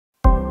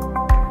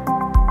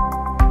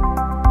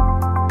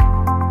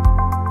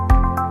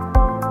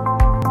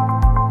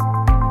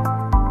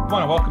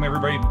welcome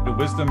everybody to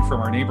Wisdom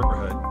from Our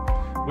Neighborhood.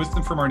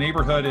 Wisdom from Our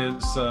Neighborhood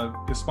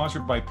is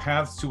sponsored by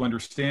Paths to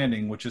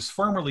Understanding, which is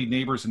formerly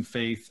Neighbors in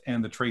Faith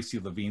and the Tracy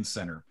Levine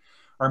Center.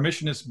 Our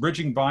mission is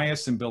bridging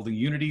bias and building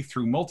unity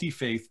through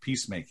multi-faith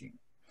peacemaking.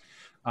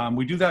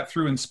 We do that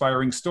through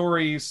inspiring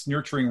stories,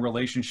 nurturing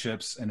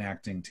relationships, and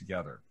acting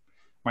together.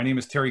 My name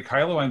is Terry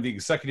Kylo. I'm the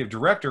Executive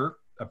Director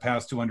of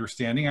Paths to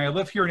Understanding. I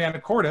live here in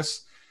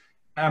Anacortes.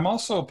 I'm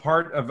also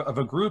part of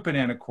a group in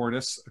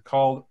Anacortes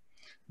called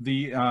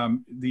the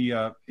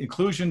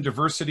Inclusion,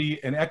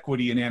 Diversity, and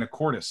Equity in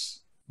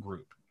Anacortes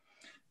group.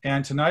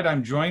 And tonight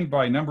I'm joined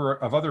by a number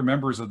of other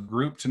members of the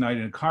group tonight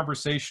in a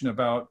conversation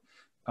about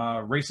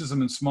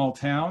racism in small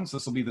towns.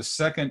 This will be the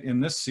second in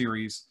this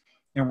series,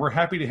 and we're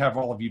happy to have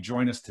all of you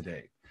join us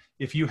today.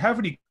 If you have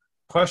any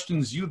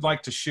questions you'd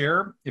like to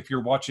share, if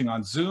you're watching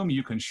on Zoom,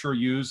 you can sure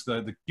use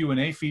the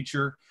Q&A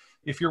feature.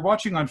 If you're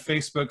watching on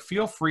Facebook,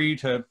 feel free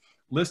to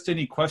list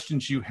any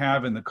questions you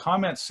have in the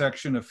comments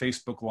section of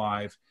Facebook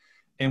Live,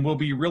 and we'll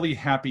be really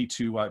happy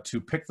to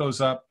pick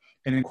those up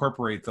and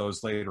incorporate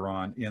those later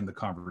on in the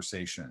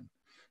conversation.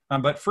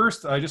 But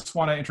first, I just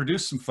want to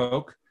introduce some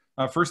folk.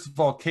 First of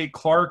all, Kate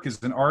Clark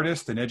is an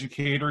artist and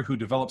educator who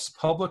develops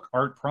public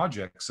art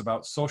projects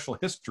about social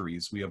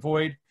histories we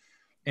avoid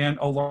and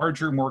a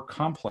larger, more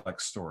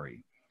complex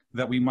story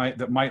that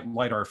might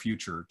light our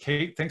future.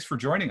 Kate, thanks for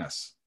joining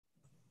us.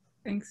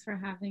 Thanks for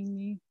having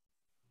me.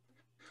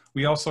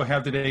 We also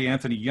have today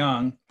Anthony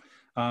Young,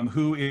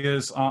 who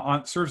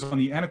serves on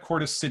the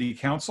Anacortes City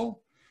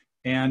Council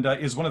and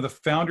is one of the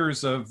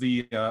founders of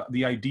the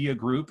IDEA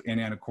group in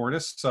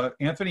Anacortes.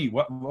 Anthony,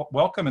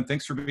 welcome and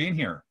thanks for being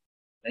here.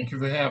 Thank you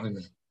for having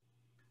me.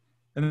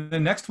 And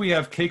then next we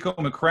have Keiko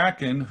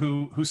McCracken,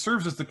 who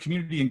serves as the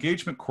Community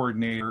Engagement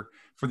Coordinator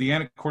for the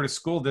Anacortes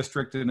School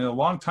District and a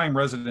longtime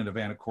resident of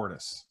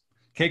Anacortes.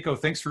 Keiko,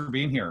 thanks for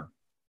being here.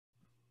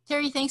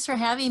 Terry, thanks for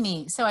having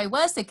me. So I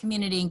was the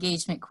Community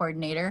Engagement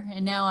Coordinator,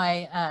 and now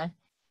I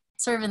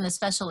serve in the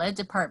Special Ed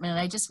Department. And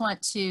I just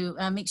want to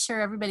make sure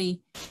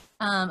everybody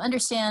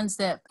understands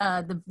that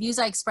the views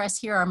I express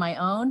here are my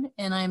own,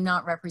 and I'm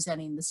not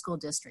representing the school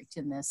district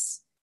in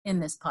this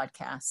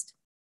podcast.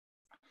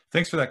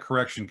 Thanks for that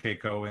correction,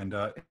 Keiko,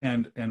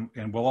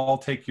 and we'll all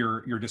take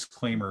your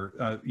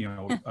disclaimer,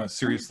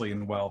 seriously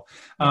and well.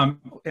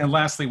 And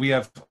lastly, we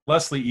have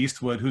Leslie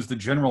Eastwood, who's the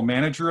General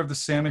Manager of the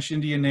Samish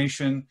Indian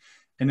Nation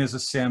and is a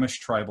Samish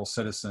tribal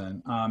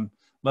citizen.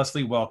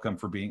 Leslie, welcome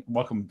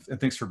and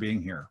thanks for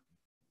being here.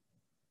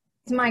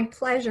 It's my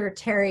pleasure,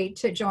 Terry,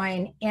 to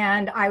join.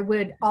 And I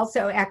would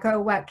also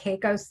echo what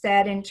Keiko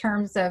said in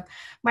terms of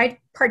my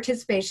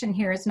participation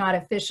here is not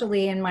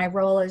officially in my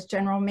role as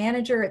general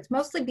manager. It's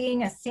mostly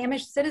being a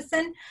Samish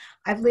citizen.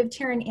 I've lived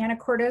here in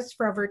Anacortes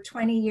for over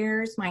 20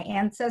 years. My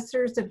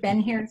ancestors have been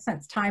here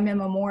since time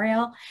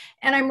immemorial,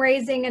 and I'm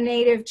raising a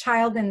Native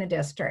child in the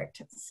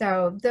district.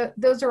 So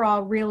those are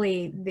all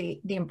really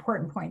the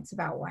important points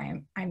about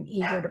why I'm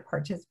eager to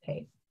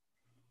participate.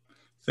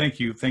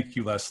 Thank you,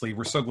 Leslie.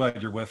 We're so glad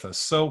you're with us.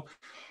 So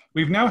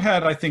we've now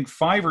had, I think,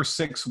 5 or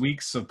 6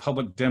 weeks of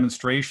public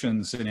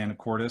demonstrations in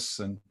Anacortes,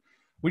 and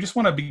we just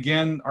want to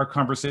begin our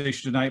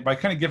conversation tonight by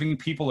kind of giving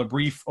people a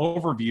brief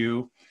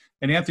overview.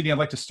 And Anthony, I'd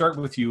like to start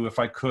with you, if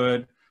I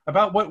could,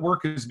 about what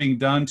work is being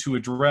done to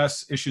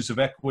address issues of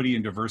equity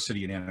and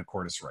diversity in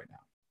Anacortes right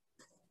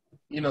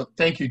now.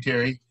 Thank you,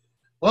 Terry.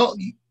 Well,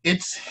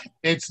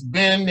 it's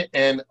been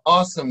an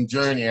awesome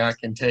journey, I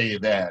can tell you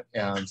that.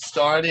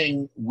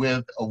 Starting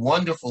with a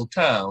wonderful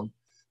town,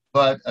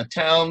 but a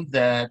town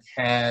that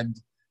had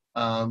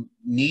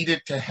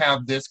needed to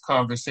have this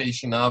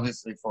conversation,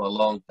 obviously, for a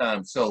long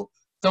time. So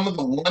some of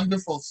the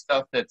wonderful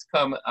stuff that's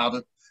come out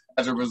of,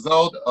 as a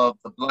result of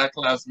the Black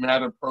Lives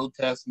Matter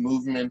protest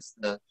movements,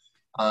 the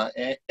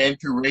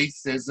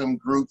anti-racism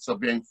groups are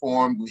being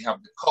formed. We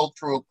have the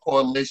Cultural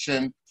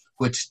Coalition,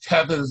 which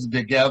tethers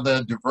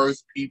together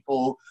diverse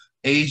people,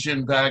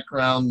 Asian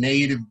background,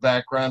 Native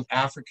background,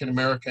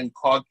 African-American,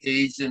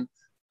 Caucasian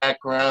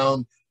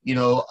background,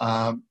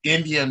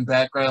 Indian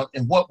background.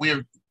 And what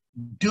we're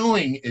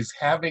doing is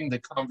having the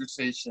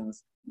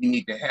conversations we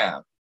need to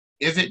have.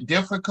 Is it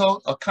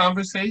difficult, a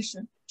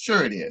conversation?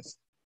 Sure it is.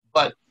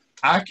 But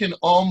I can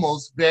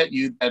almost bet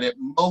you that at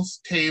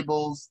most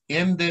tables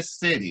in this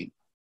city,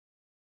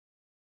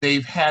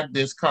 they've had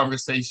this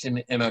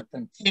conversation and are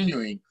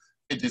continuing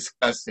to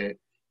discuss it.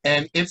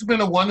 And it's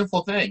been a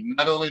wonderful thing,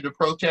 not only the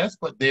protest,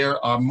 but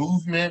there are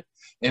movement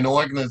and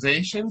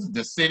organizations.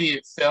 The city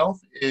itself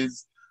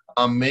is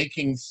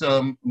making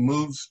some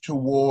moves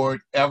toward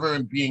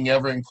being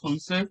ever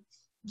inclusive.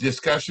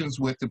 Discussions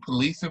with the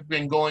police have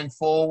been going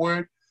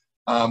forward.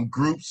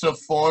 Groups are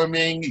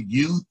forming,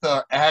 youth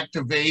are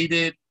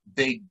activated,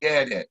 they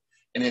get it.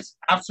 And it's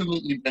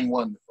absolutely been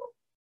wonderful.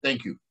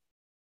 Thank you.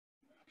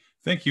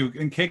 Thank you.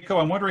 And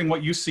Keiko, I'm wondering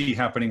what you see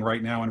happening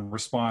right now in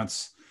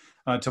response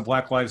to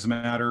Black Lives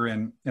Matter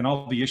and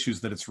all the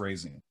issues that it's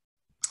raising.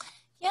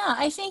 Yeah,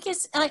 I think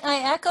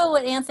I echo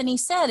what Anthony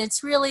said.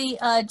 It's really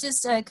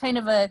just a kind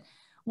of a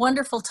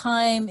wonderful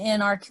time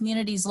in our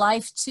community's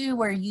life too,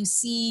 where you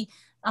see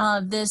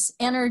this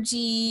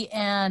energy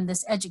and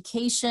this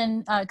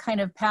education kind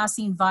of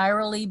passing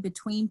virally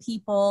between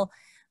people.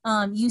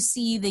 You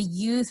see the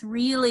youth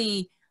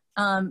really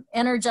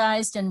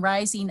energized and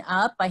rising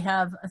up. I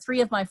have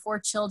 3 of my 4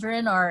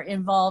 children are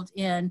involved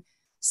in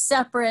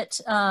separate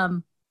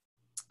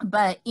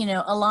but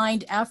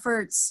aligned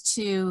efforts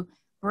to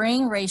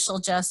bring racial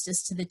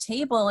justice to the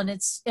table, and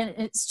it's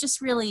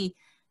just really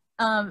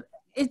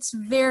it's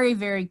very,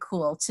 very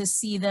cool to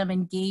see them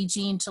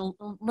engaging, to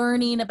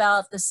learning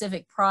about the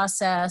civic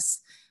process,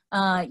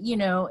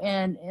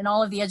 and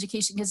all of the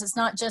education, because it's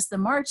not just the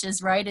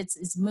marches, right?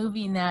 It's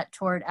moving that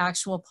toward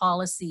actual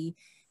policy,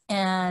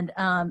 and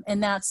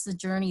that's the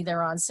journey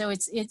they're on. So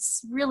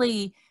it's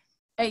really,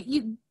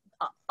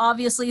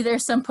 obviously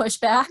there's some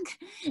pushback,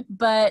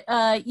 but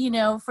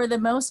for the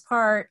most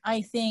part,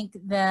 I think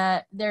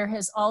that there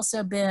has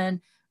also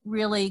been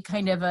really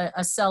kind of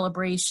a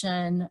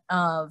celebration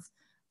of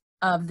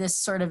this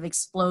sort of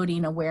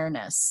exploding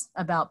awareness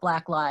about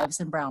Black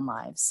lives and brown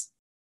lives.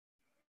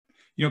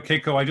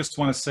 Keiko, I just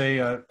want to say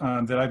that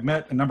I've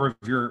met a number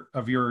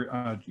of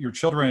your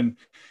children,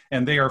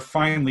 and they are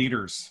fine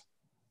leaders,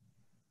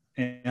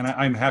 and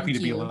I'm happy to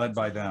be led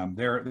by them.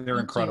 They're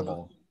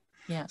incredible.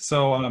 Yeah.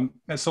 So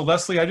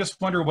Leslie, I just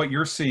wonder what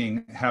you're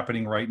seeing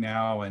happening right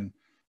now, and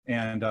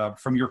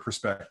from your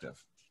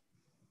perspective.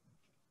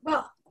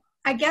 Well,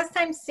 I guess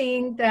I'm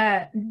seeing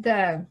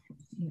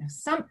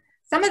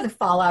some of the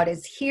fallout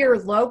is here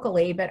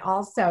locally, but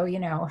also,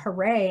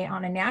 hooray,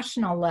 on a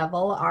national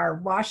level, our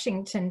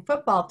Washington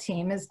football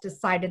team has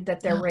decided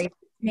that their racist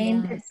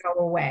name could go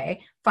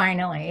away,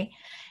 finally.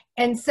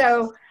 And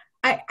so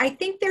I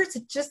think there's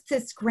just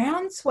this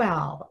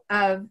groundswell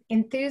of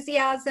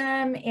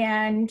enthusiasm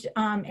and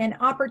an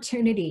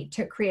opportunity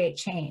to create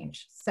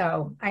change.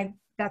 So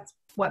that's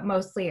what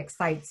mostly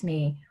excites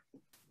me.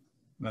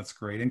 That's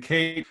great. And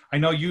Kate, I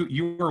know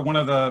you were one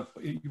of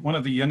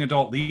the young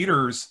adult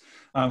leaders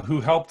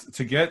who helped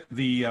to get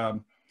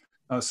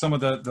some of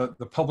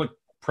the public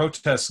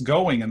protests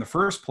going in the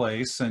first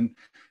place, and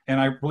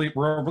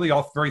we're really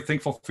all very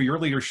thankful for your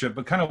leadership.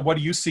 But kind of, what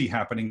do you see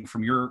happening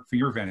from your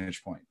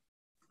vantage point?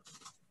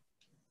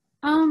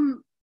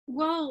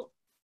 Well,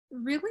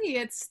 really,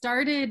 it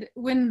started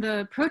when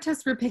the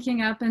protests were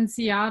picking up in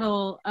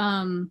Seattle.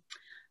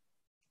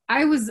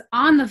 I was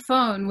on the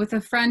phone with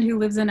a friend who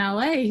lives in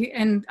LA,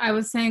 and I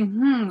was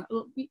saying,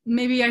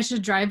 maybe I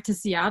should drive to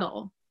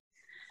Seattle.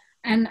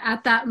 And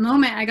at that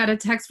moment, I got a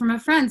text from a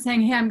friend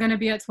saying, hey, I'm going to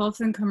be at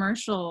 12th and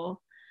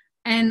Commercial.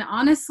 And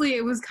honestly,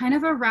 it was kind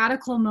of a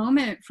radical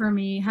moment for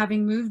me,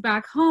 having moved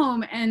back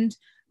home and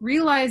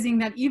realizing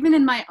that even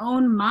in my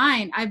own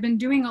mind, I've been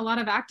doing a lot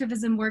of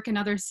activism work in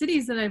other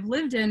cities that I've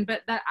lived in,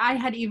 but that I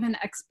had even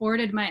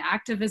exported my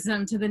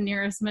activism to the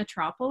nearest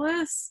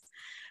metropolis.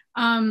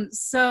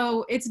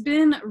 So it's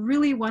been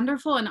really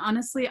wonderful. And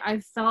honestly,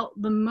 I've felt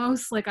the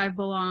most like I've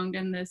belonged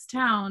in this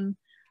town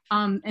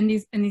in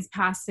these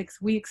past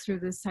 6 weeks through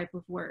this type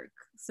of work.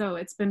 So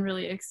it's been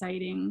really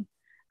exciting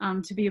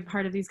to be a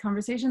part of these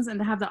conversations and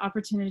to have the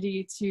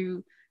opportunity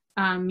to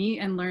meet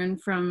and learn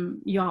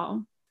from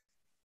y'all.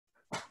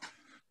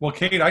 Well,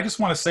 Kate, I just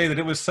want to say that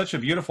it was such a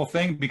beautiful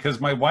thing, because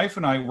my wife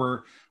and I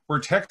were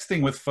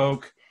texting with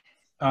folk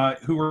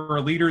who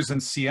were leaders in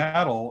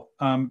Seattle,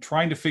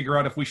 trying to figure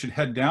out if we should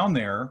head down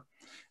there.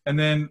 And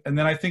then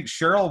I think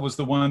Cheryl was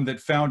the one that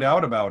found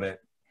out about it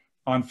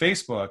on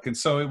Facebook. And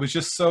so it was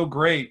just so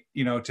great,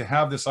 to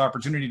have this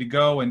opportunity to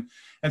go and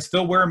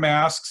still wear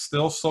masks,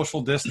 still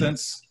social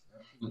distance,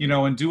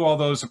 and do all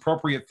those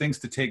appropriate things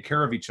to take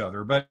care of each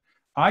other. But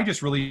I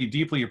just really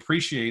deeply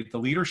appreciate the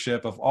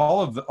leadership of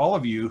all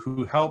of you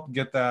who helped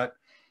get that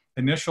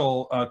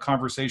initial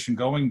conversation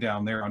going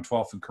down there on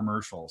 12th and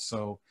Commercial.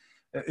 So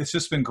it's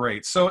just been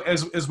great. So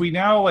as we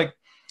now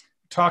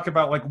talk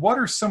about what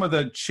are some of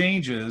the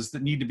changes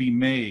that need to be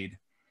made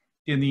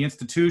in the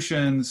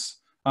institutions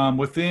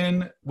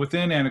within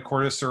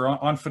Anacortes or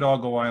on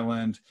Fidalgo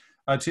Island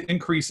to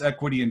increase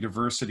equity and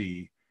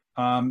diversity.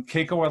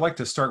 Keiko, I'd like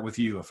to start with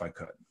you if I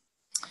could.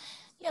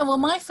 Yeah, well,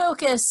 my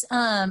focus,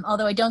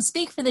 although I don't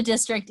speak for the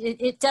district,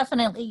 it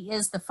definitely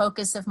is the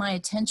focus of my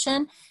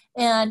attention.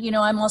 And,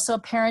 I'm also a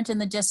parent in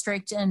the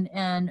district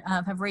and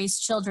have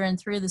raised children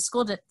through the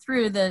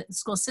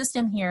school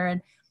system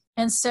here.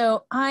 And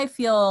so I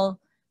feel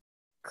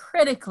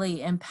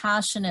critically and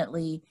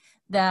passionately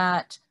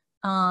that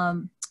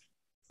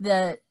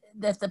that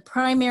the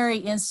primary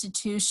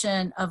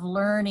institution of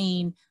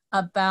learning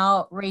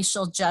about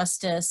racial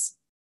justice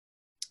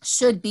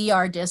should be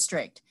our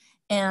district.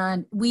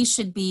 And we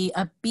should be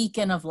a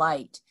beacon of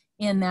light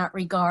in that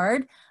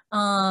regard.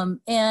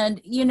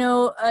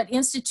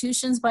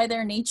 Institutions by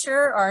their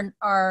nature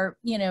are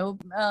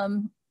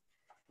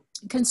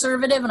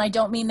conservative, and I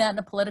don't mean that in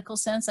a political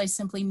sense. I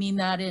simply mean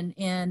that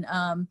in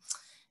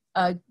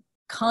a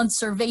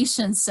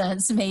conservation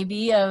sense,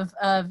 maybe of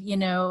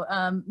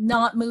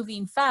not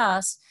moving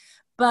fast.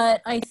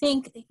 But I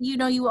think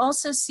you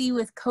also see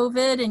with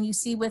COVID, and you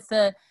see with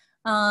the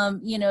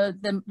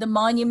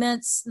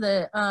monuments,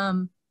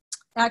 the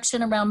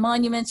action around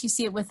monuments. You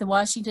see it with the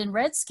Washington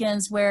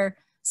Redskins, where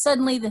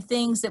suddenly the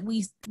things that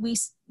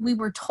we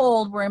were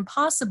told were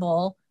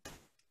impossible,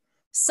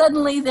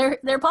 suddenly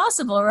they're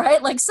possible,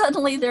 right? Like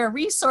suddenly there are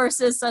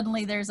resources,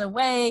 suddenly there's a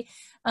way,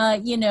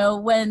 you know,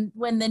 when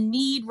the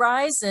need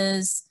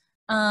rises,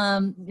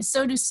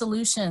 so do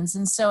solutions.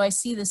 And so I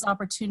see this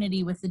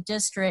opportunity with the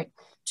district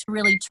to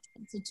really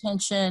turn its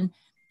attention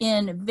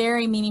in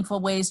very meaningful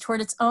ways toward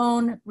its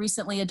own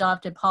recently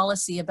adopted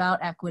policy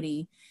about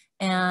equity,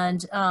 and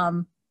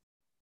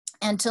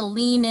to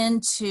lean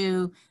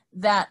into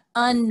that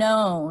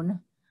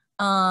unknown,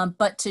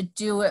 but to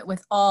do it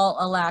with all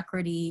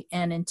alacrity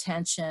and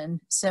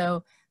intention.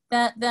 So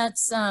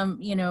that's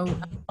you know,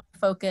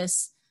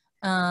 focus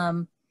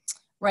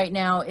right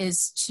now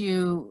is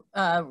to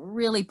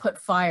really put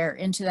fire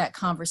into that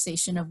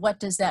conversation of what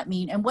does that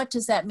mean, and what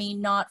does that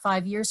mean not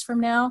 5 years from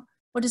now?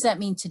 What does that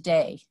mean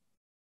today?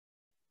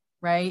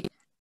 Right?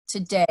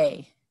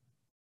 Today.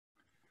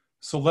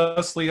 So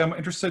Leslie, I'm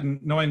interested in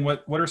knowing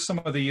what are some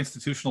of the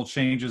institutional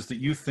changes that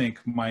you think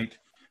might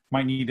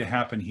need to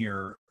happen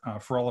here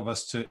for all of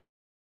us to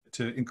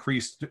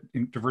increase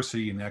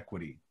diversity and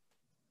equity.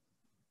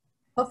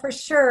 Well, for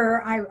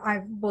sure,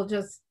 I will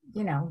just,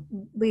 you know,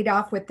 lead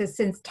off with this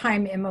since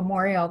time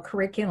immemorial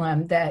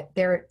curriculum that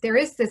there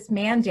is this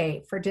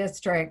mandate for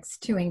districts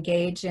to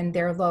engage in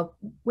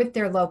with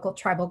their local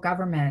tribal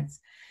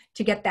governments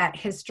to get that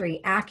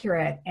history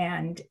accurate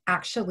and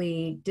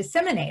actually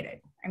disseminated.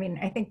 I mean,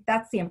 I think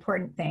that's the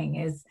important thing,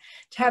 is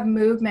to have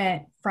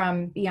movement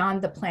from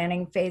beyond the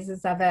planning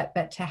phases of it,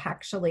 but to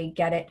actually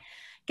get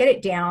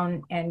it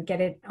down and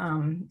get it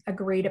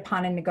agreed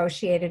upon and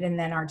negotiated and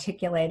then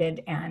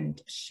articulated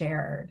and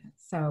shared.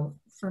 So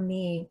for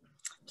me,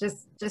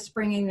 just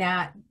bringing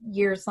that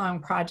years-long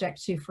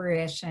project to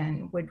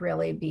fruition would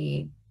really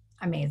be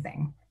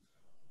amazing.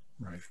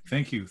 Right.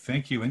 Thank you.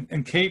 Thank you.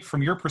 And Kate,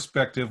 from your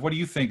perspective, what do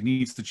you think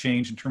needs to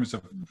change in terms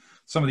of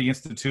some of the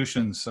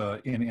institutions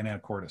in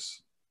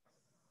Anacortes?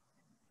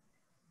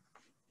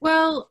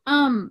 Well,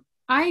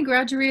 I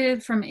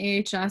graduated from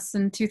AHS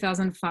in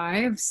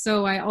 2005,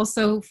 so I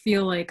also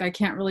feel like I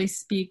can't really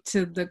speak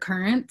to the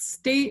current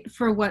state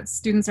for what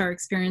students are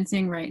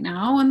experiencing right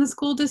now in the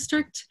school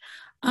district.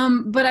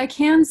 But I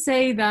can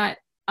say that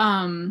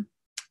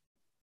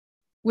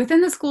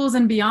within the schools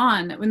and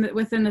beyond,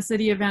 within the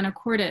city of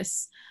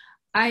Anacortes,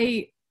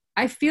 I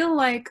feel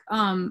like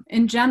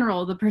in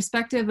general, the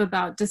perspective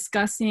about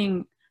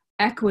discussing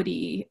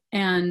equity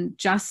and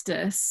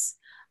justice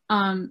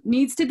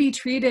needs to be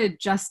treated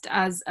just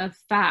as a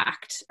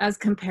fact as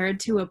compared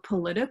to a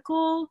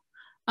political,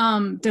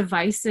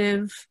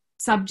 divisive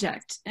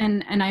subject.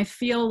 And I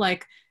feel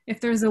like if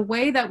there's a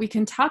way that we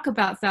can talk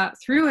about that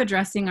through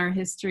addressing our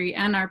history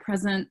and our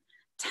present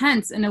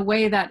tense in a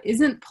way that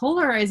isn't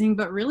polarizing,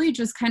 but really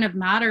just kind of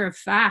matter of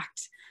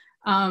fact,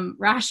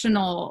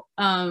 rational,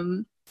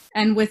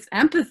 and with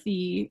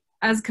empathy,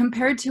 as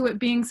compared to it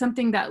being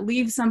something that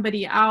leaves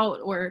somebody out,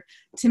 or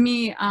to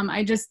me,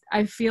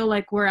 I feel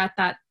like we're at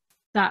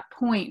that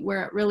point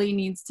where it really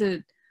needs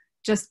to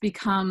just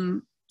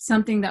become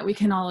something that we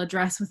can all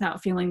address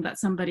without feeling that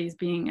somebody's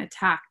being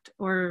attacked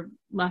or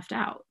left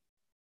out.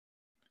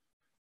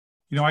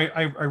 You know,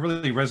 I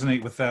really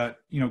resonate with that,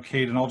 you know,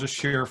 Kate, and I'll just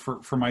share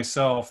for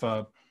myself,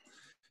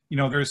 you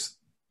know,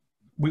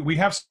 we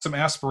have some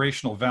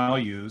aspirational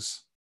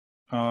values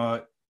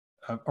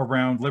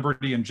around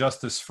liberty and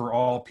justice for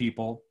all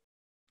people,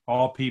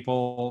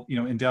 you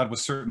know, endowed with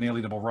certain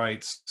alienable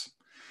rights.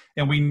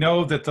 And we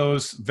know that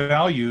those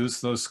values,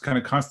 those kind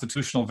of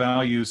constitutional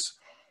values,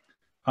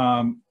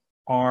 have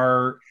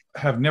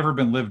never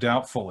been lived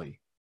out fully,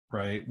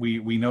 right?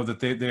 We know that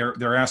they're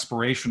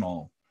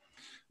aspirational,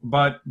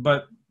 but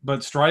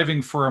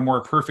striving for a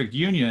more perfect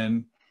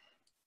union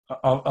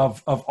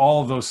of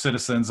all of those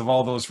citizens, of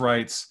all those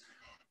rights,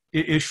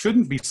 it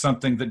shouldn't be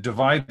something that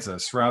divides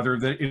us. Rather,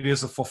 that it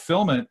is a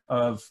fulfillment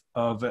of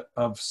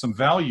some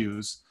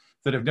values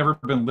that have never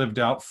been lived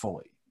out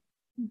fully.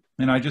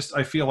 And I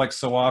feel like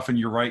so often,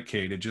 you're right,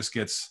 Kate, it just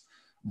gets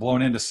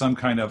blown into some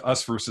kind of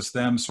us versus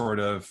them sort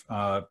of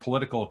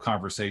political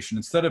conversation,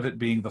 instead of it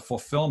being the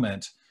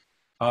fulfillment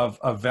of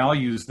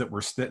values that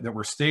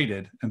were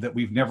stated and that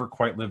we've never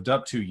quite lived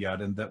up to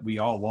yet, and that we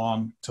all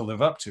long to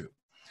live up to.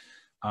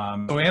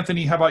 So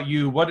Anthony, how about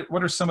you? What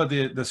are some of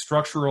the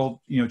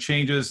structural, you know,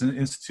 changes and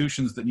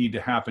institutions that need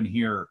to happen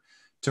here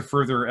to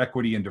further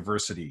equity and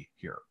diversity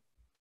here?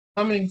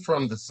 Coming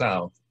from the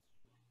South,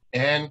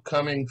 and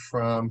coming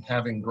from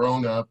having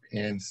grown up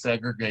in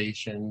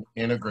segregation,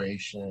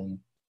 integration,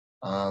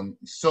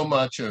 so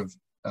much of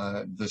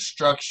the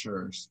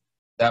structures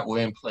that were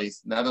in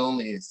place, not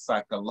only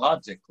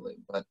psychologically,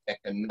 but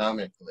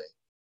economically,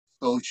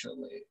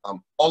 socially,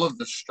 all of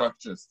the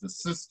structures, the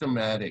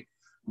systematic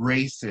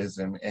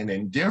racism and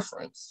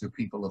indifference to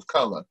people of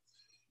color.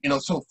 You know,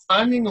 so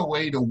finding a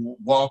way to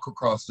walk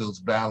across those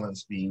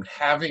balance beams,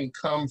 having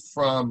come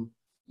from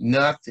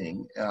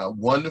nothing,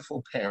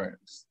 wonderful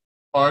parents,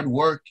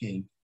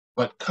 hardworking,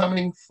 but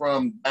coming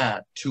from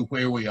that to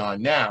where we are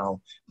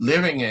now,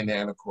 living in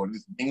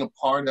Anacortes, being a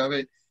part of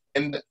it,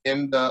 in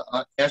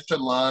the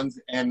echelons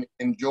and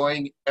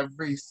enjoying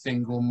every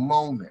single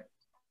moment.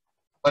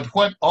 But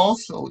what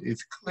also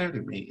is clear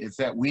to me is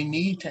that we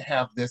need to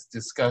have this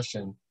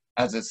discussion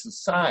as a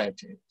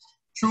society,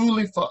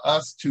 truly for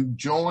us to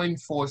join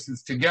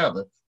forces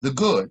together, the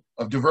good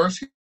of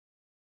diversity.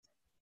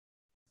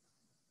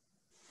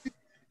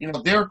 You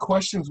know, there are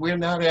questions we're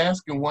not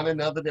asking one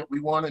another that we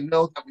want to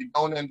know that we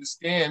don't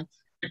understand,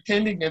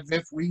 pretending as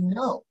if we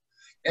know.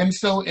 And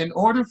so in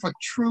order for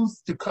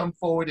truth to come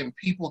forward and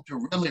people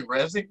to really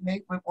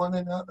resonate with one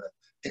another,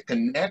 to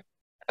connect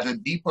at a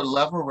deeper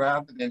level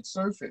rather than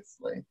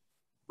surfacely,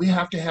 we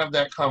have to have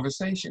that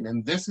conversation.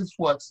 And this is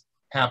what's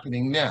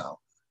happening now.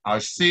 Our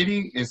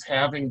city is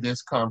having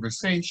this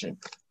conversation.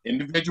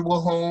 Individual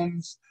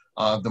homes,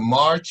 the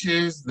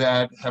marches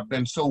that have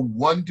been so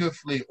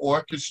wonderfully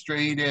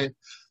orchestrated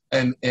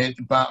and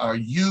by our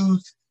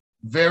youth,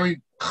 very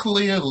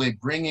clearly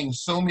bringing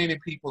so many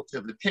people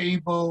to the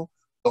table,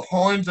 the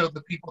horns of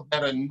the people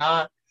that are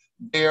not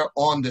there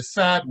on the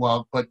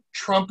sidewalk, but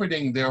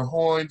trumpeting their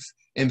horns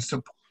in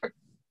support,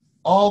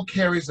 all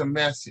carries a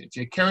message.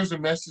 It carries a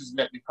message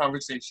that the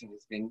conversation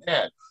is being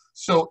had.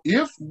 So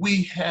if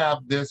we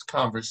have this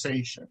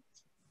conversation,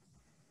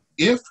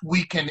 if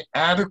we can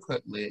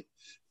adequately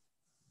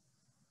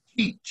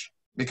teach,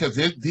 because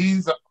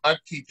these are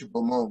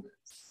unteachable moments,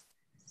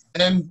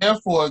 and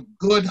therefore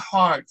good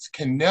hearts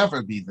can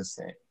never be the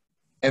same.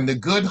 And the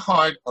good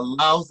heart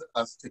allows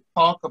us to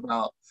talk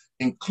about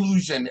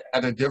inclusion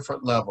at a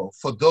different level.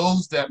 For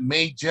those that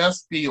may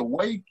just be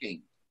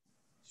awaking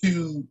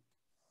to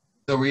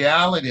the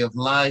reality of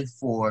life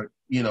for,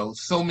 you know,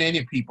 so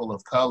many people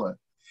of color,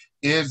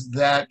 is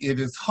that it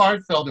is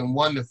heartfelt and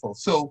wonderful.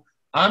 So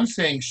I'm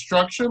saying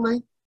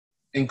structurally,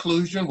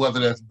 inclusion, whether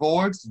that's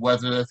boards,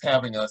 whether that's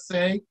having a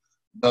say,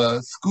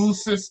 the school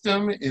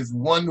system is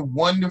one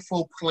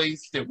wonderful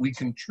place that we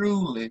can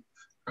truly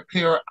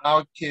prepare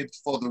our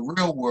kids for the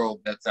real world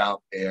that's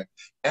out there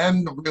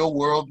and the real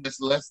world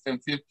that's less than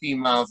 15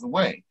 miles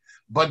away.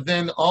 But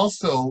then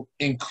also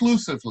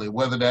inclusively,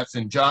 whether that's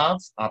in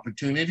jobs,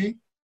 opportunity,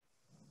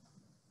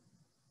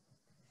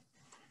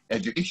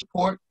 education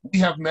support, we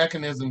have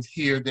mechanisms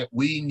here that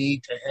we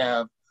need to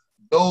have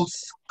those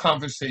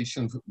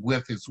conversations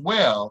with as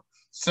well,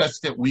 such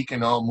that we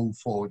can all move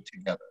forward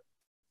together.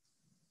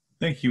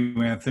 Thank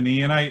you,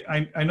 Anthony. And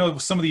I know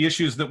some of the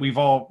issues that we've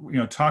all,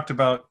 talked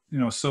about,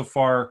 so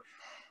far.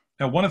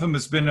 Now, one of them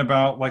has been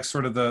about like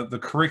sort of the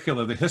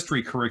curricula, the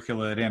history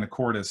curricula at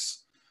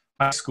Anacortes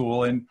High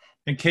School. And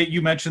Kate,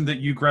 you mentioned that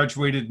you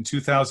graduated in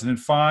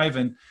 2005.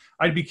 And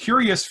I'd be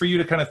curious for you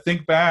to kind of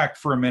think back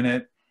for a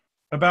minute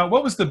about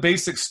what was the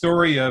basic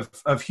story of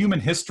human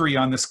history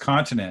on this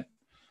continent,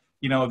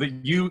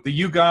 that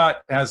you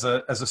got as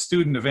a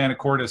student of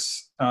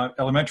Anacortes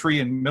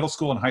Elementary and middle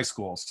school and high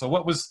school. So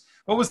what was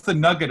the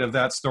nugget of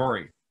that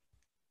story?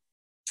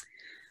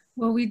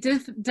 Well, we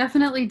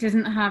definitely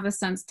didn't have a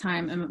since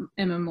time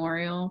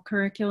immemorial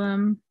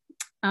curriculum.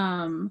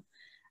 And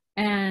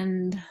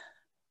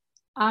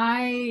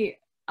I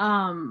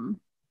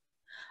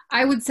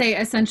would say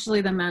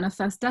essentially the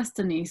Manifest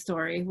Destiny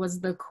story was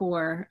the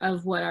core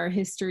of what our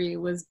history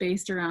was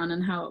based around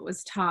and how it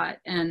was taught.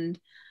 And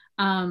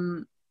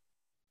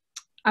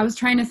I was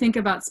trying to think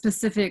about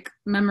specific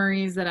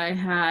memories that I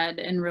had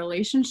in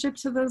relationship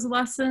to those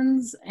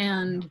lessons.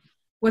 And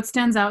what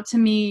stands out to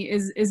me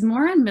is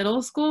more in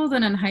middle school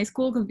than in high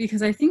school,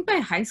 because I think by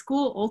high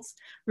school,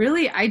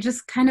 really, I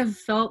just kind of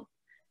felt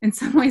in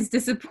some ways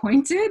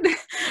disappointed.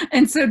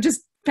 And so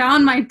just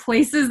found my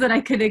places that I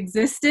could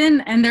exist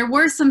in. And there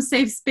were some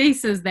safe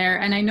spaces there.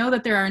 And I know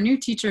that there are new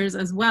teachers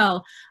as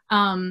well.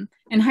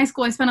 In high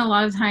school, I spent a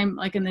lot of time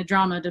like in the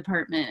drama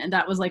department, and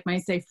that was like my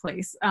safe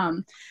place.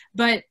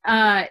 But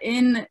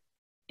in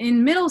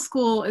middle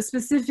school,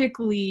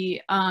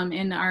 specifically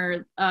in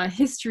our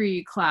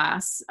history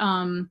class,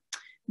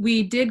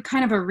 we did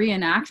kind of a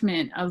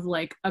reenactment of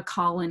like a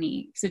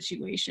colony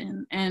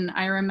situation. And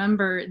I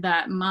remember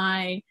that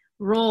my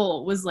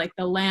role was like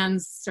the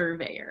land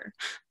surveyor.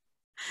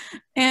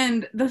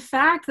 And the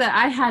fact that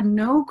I had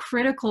no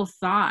critical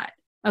thought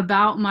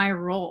about my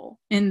role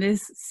in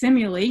this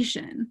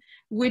simulation,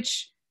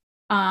 which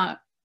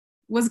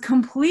was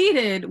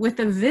completed with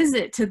a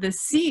visit to the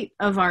seat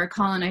of our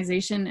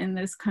colonization in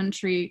this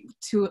country,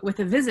 with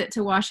a visit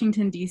to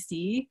Washington,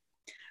 D.C.,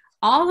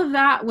 all of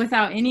that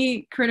without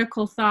any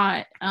critical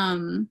thought,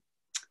 to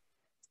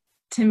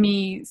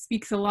me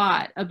speaks a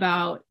lot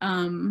about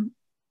what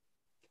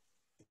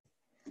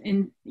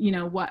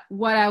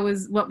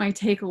my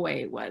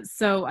takeaway was.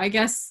 So I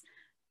guess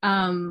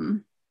I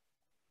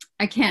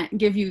can't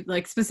give you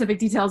like specific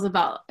details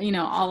about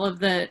all of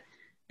the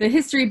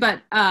history,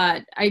 but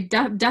I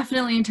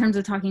definitely, in terms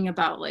of talking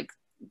about like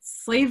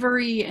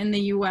slavery in the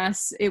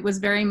U.S., it was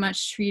very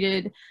much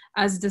treated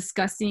as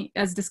discussing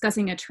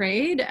a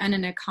trade and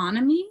an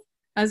economy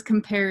as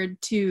compared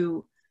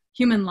to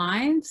human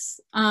lives.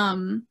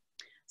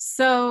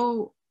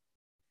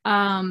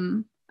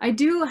 I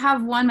do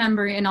have one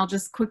memory, and I'll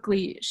just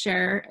quickly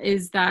share,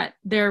 is that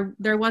there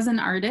was an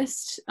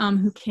artist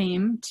who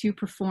came to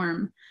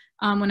perform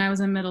when I was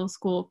in middle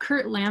school,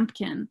 Kurt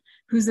Lampkin,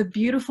 who's a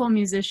beautiful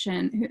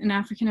musician, an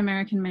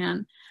African-American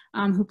man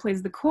who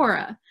plays the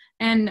kora.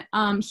 And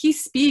he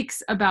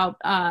speaks about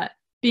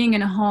being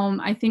in a home,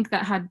 I think,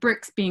 that had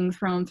bricks being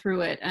thrown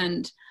through it.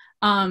 And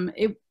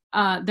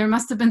there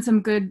must have been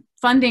some good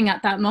funding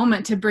at that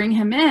moment to bring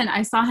him in.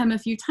 I saw him a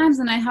few times,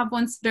 and I have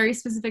one very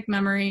specific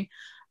memory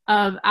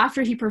of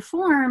after he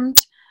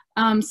performed,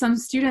 some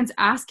students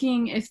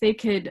asking if they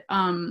could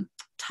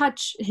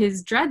touch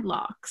his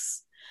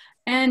dreadlocks.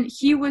 And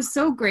he was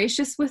so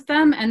gracious with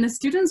them, and the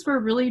students were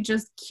really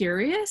just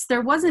curious.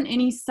 There wasn't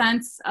any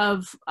sense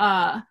of,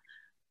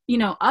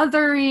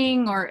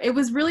 othering, or it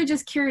was really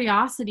just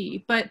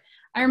curiosity. But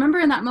I remember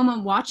in that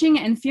moment watching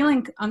and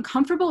feeling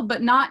uncomfortable,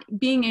 but not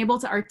being able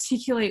to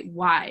articulate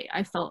why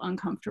I felt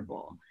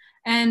uncomfortable.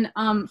 And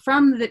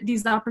from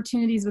these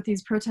opportunities with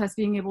these protests,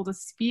 being able to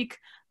speak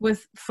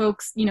with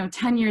folks,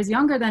 10 years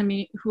younger than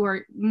me who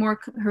are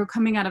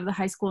coming out of the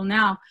high school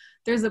now,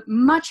 there's a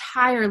much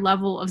higher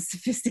level of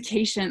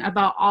sophistication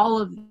about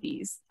all of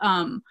these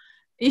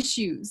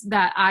issues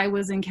that I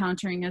was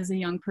encountering as a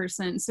young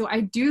person. So I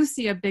do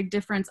see a big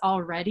difference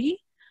already,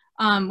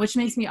 which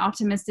makes me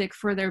optimistic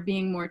for there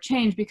being more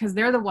change, because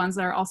they're the ones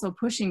that are also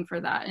pushing for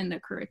that in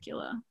the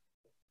curricula.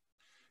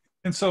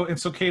 And so,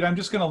 Kate, I'm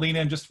just going to lean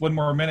in just one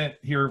more minute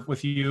here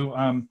with you.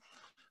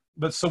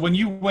 But so when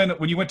you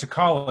went to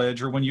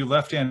college, or when you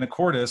left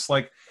Anacortes,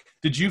 like,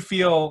 did you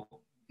feel,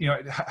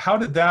 how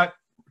did that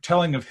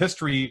telling of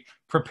history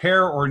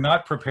prepare or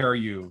not prepare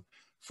you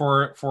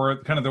for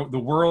kind of the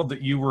world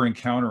that you were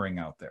encountering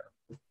out there?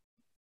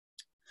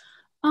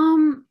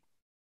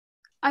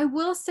 I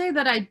will say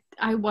that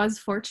I was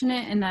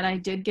fortunate in that I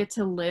did get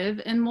to live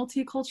in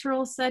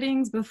multicultural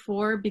settings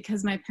before,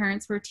 because my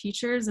parents were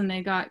teachers and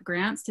they got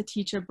grants to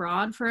teach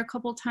abroad for a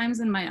couple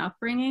times in my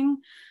upbringing.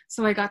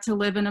 So I got to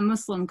live in a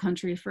Muslim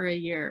country for a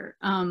year.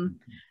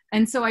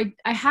 And so I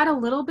had a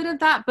little bit of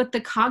that, but the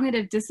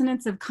cognitive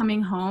dissonance of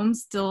coming home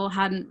still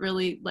hadn't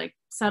really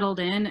settled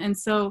in. And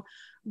so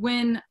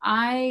when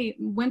I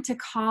went to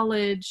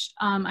college,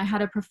 I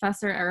had a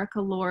professor,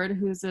 Erica Lord,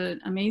 who's an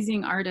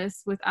amazing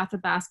artist with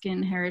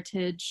Athabascan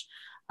heritage.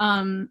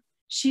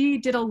 She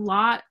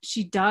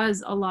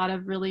does a lot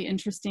of really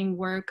interesting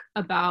work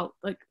about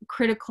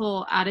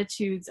critical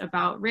attitudes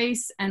about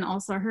race and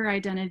also her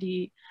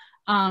identity.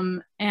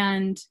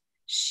 And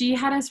she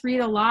had us read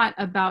a lot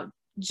about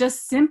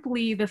just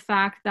simply the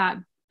fact that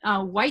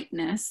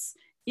whiteness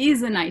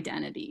is an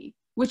identity,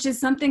 which is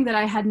something that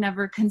I had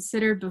never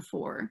considered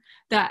before,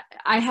 that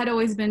I had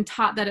always been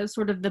taught that it was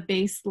sort of the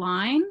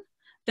baseline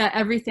that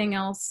everything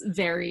else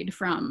varied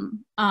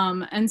from.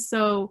 And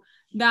so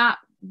that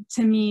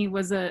to me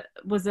was a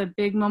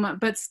big moment.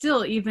 But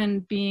still,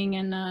 even being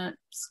in a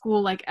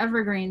school like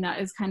Evergreen, that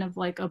is kind of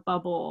like a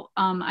bubble,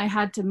 I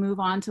had to move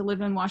on to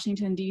live in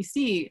Washington,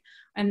 D.C.,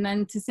 and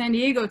then to San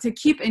Diego to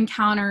keep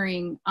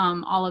encountering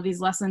all of these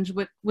lessons,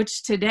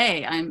 which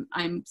today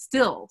I'm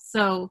still.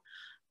 So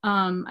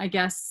I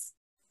guess,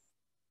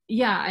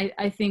 yeah,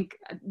 I think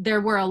there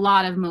were a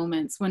lot of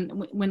moments when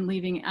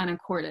leaving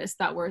Anacortes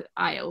that were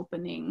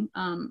eye-opening,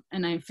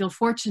 and I feel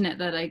fortunate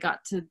that I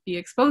got to be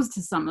exposed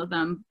to some of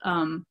them,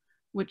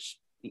 which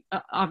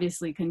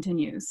obviously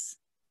continues.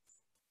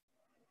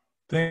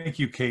 Thank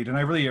you, Kate, and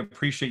I really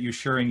appreciate you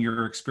sharing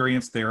your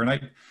experience there.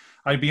 And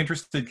I'd be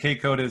interested,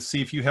 Keiko, to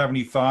see if you have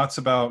any thoughts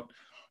about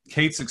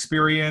Kate's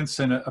experience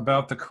and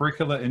about the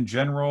curricula in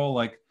general.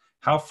 Like,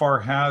 how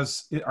far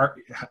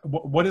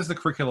what is the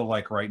curricula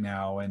like right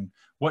now, and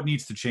what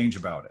needs to change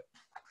about it?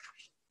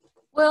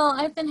 Well,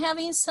 I've been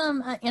having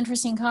some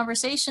interesting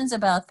conversations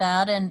about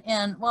that, and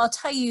well, I'll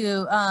tell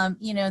you,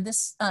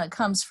 this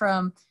comes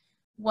from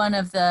one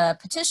of the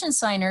petition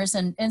signers,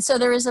 and so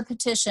there is a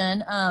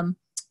petition,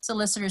 so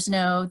listeners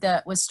know,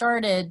 that was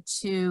started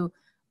to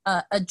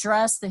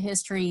address the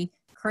history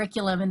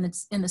curriculum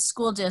in the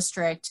school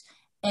district,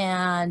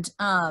 and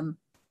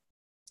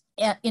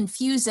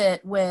infuse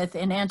it with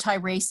an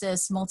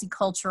anti-racist,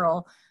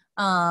 multicultural,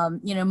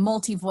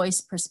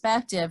 multi-voice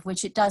perspective,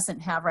 which it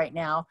doesn't have right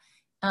now.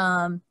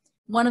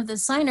 One of the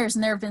signers,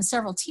 and there have been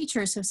several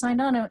teachers who have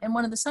signed on, and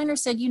one of the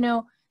signers said,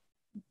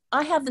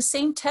 I have the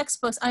same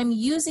textbooks, I'm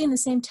using the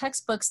same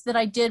textbooks that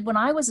I did when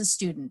I was a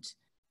student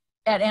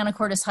at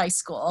Anacortes High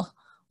School,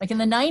 like in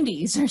the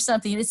 90s or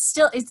something. It's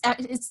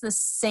the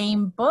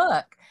same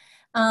book.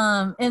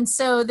 And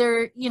so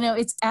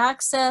it's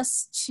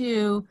access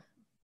to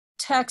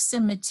texts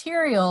and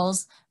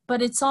materials,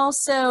 but it's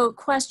also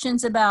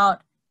questions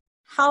about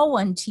how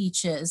one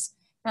teaches,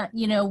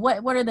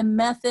 what are the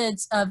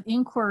methods of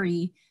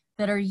inquiry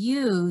that are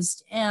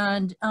used,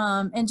 and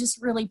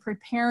just really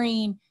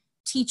preparing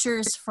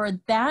teachers for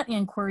that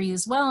inquiry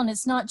as well. And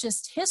it's not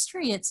just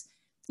history, it's,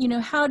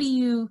 how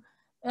do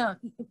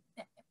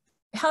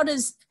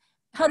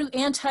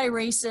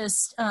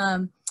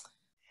anti-racist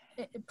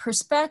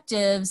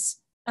perspectives,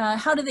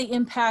 how do they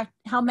impact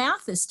how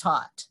math is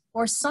taught,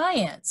 or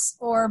science,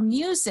 or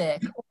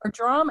music, or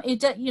drama?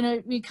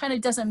 It kind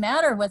of doesn't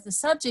matter what the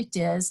subject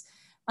is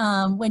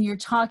when you're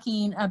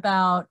talking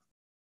about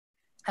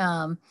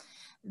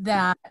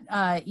that,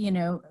 you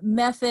know,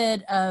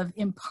 method of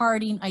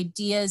imparting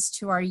ideas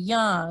to our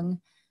young,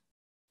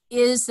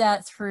 is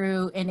that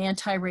through an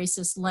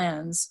anti-racist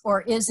lens,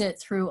 or is it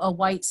through a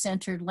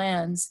white-centered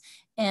lens?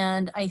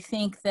 And I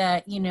think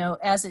that, you know,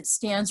 as it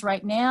stands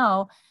right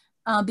now,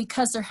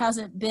 because there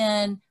hasn't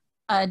been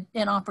an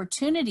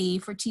opportunity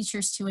for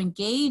teachers to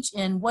engage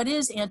in what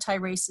is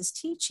anti-racist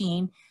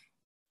teaching,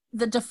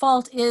 the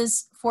default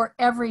is for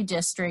every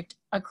district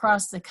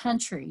across the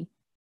country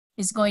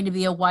is going to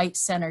be a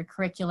white-centered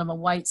curriculum, a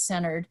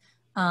white-centered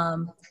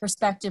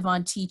perspective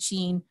on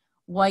teaching,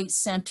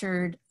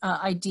 white-centered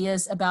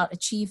ideas about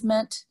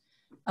achievement,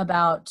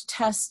 about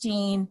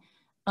testing,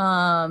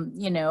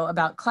 you know,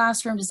 about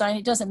classroom design.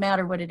 It doesn't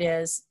matter what it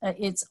is.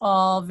 It's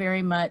all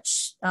very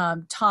much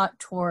taught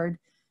toward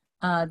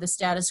the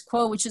status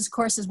quo, which is, of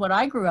course, is what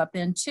I grew up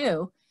in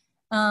too.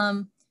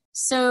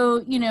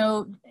 So, you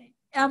know,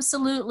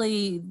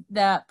 absolutely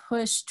that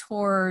push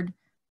toward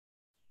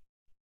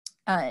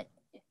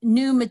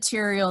new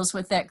materials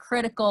with that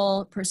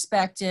critical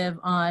perspective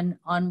on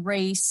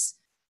race,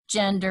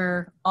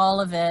 gender,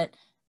 all of it,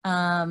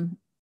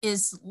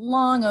 is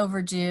long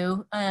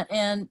overdue.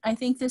 And I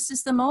think this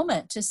is the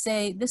moment to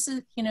say, this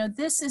is, you know,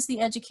 this is the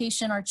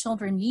education our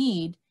children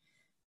need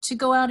to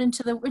go out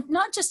into the,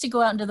 not just to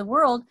go out into the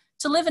world,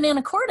 to live in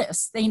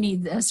Anacortes. They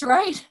need this,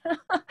 right?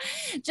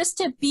 Just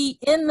to be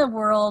in the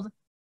world,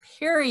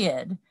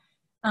 period.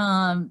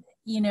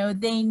 You know,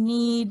 they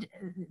need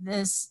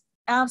this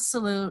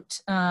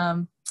absolute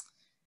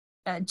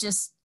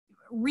just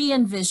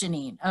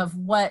re-envisioning of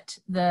what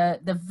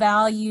the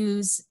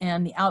values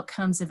and the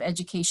outcomes of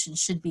education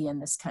should be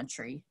in this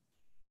country.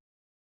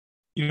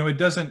 You know, it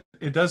doesn't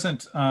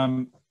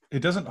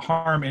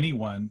harm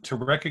anyone to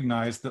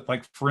recognize that,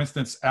 like, for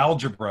instance,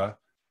 algebra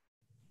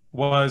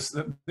is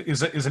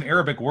an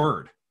Arabic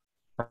word,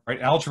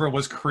 right? Algebra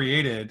was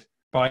created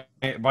by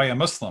a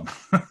Muslim,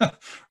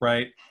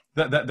 right?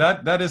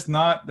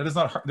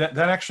 That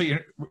actually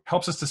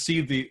helps us to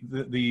see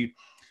the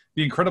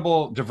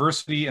incredible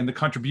diversity and the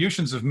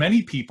contributions of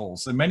many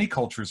peoples and many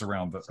cultures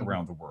around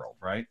the world,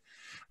 right?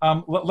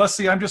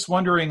 Leslie, I'm just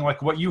wondering,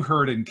 like, what you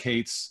heard in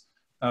Kate's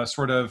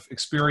sort of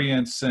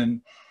experience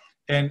and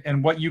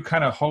what you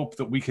kind of hope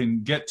that we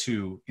can get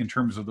to in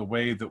terms of the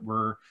way that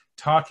we're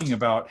talking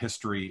about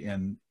history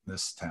in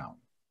this town.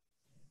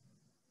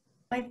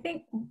 I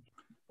think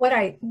what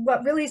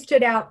really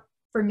stood out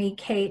for me,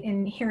 Kate,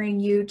 in hearing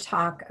you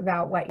talk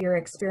about what your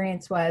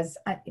experience was,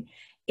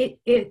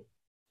 it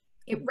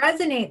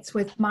resonates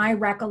with my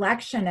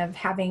recollection of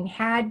having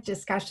had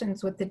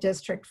discussions with the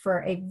district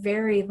for a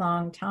very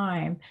long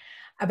time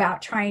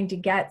about trying to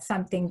get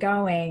something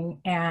going,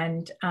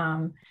 and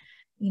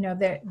you know,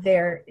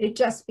 it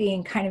just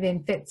being kind of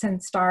in fits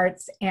and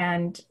starts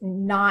and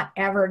not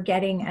ever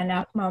getting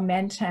enough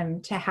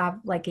momentum to have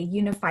like a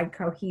unified,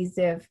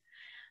 cohesive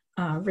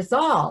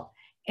result.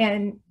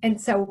 And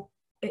so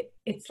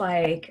it's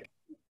like,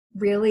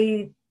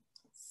 really,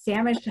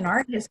 Samish and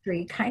art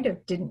history kind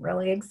of didn't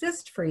really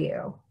exist for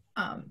you,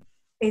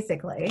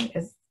 basically,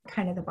 is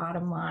kind of the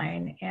bottom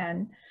line.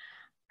 And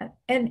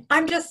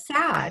I'm just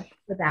sad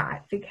for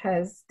that,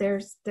 because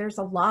there's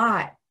a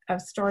lot of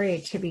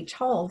story to be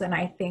told. And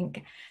I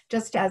think,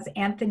 just as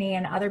Anthony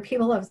and other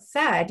people have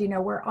said, you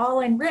know, we're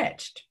all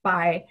enriched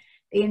by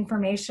the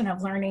information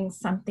of learning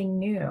something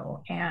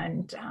new.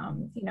 And,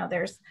 you know,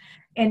 there's,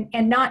 and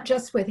not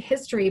just with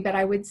history, but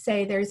I would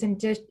say there's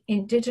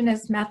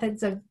indigenous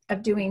methods of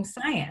doing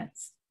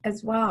science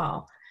as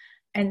well.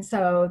 And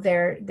so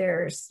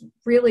there's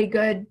really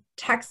good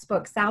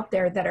textbooks out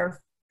there that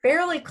are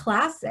fairly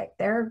classic.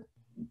 They're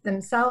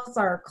themselves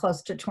are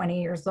close to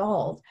 20 years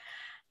old.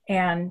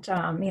 And,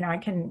 you know, I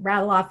can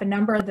rattle off a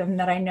number of them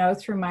that I know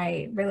through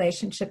my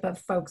relationship of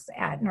folks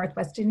at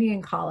Northwest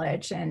Indian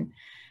College, and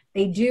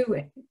they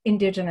do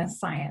indigenous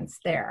science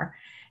there.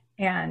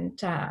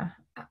 And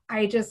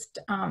I just,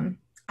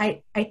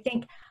 I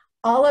think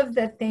all of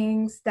the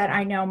things that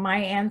I know my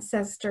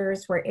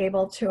ancestors were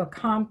able to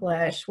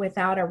accomplish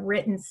without a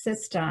written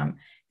system,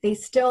 they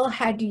still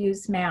had to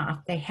use math,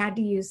 they had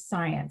to use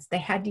science, they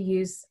had to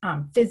use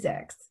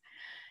physics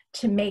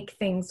to make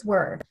things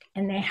work.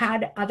 And they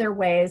had other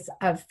ways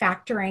of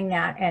factoring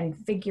that and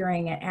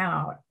figuring it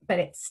out, but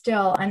it's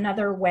still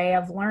another way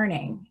of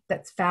learning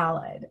that's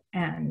valid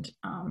and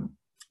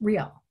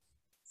real.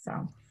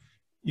 So,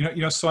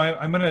 so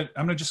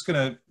I'm just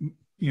gonna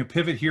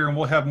pivot here, and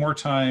we'll have more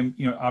time,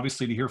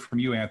 obviously, to hear from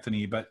you,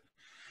 Anthony. But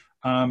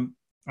I'm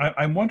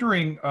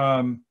wondering,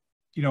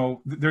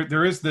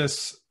 there is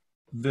this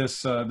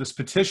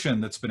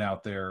petition that's been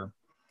out there.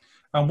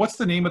 What's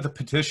the name of the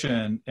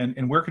petition,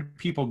 and where could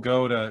people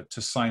go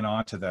to sign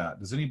on to that?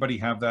 Does anybody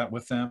have that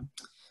with them?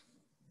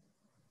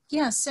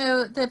 Yeah,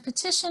 so the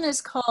petition is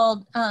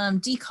called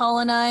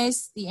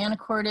Decolonize the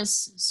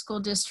Anacortes School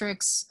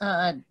District's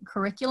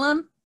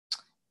Curriculum.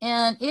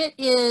 And it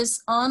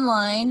is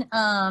online.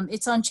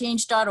 It's on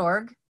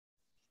change.org.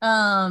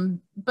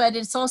 But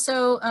it's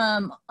also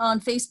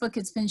on Facebook.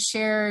 It's been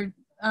shared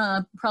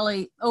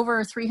probably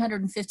over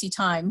 350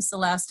 times the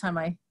last time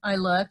I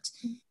looked.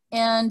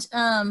 And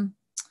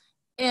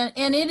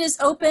and it is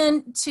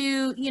open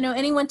to, you know,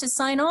 anyone to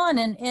sign on,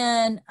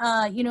 and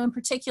you know, in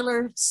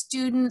particular,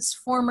 students,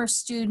 former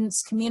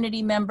students,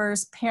 community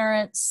members,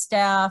 parents,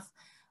 staff,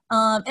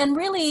 and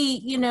really,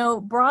 you know,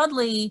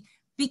 broadly,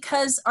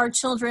 because our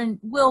children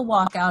will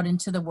walk out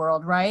into the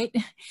world, right?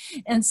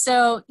 And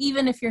so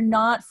even if you're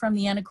not from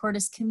the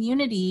Anacortes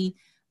community,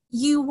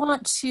 you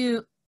want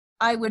to,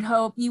 I would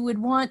hope, you would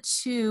want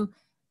to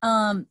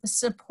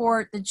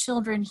support the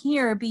children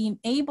here being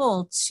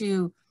able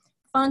to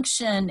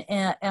function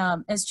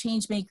as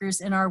change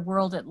makers in our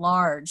world at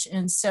large.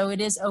 And so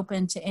it is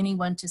open to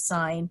anyone to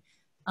sign.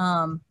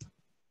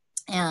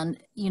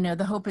 And, you know,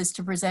 the hope is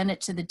to present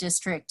it to the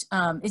district.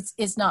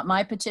 It's not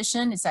my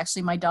petition, it's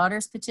actually my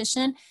daughter's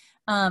petition.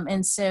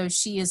 And so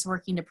she is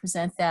working to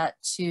present that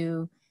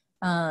to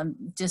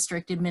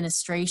district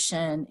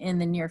administration in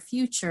the near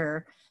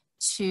future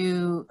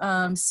to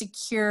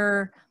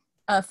secure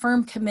a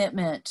firm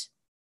commitment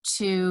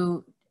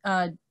to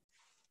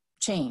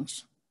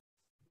change.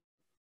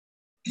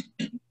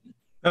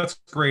 That's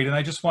great. And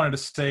I just wanted to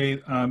say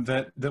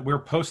that we're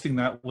posting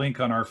that link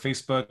on our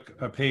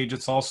Facebook page.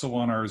 It's also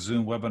on our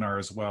Zoom webinar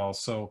as well.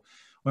 So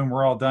when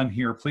we're all done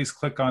here, please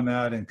click on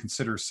that and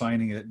consider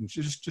signing it and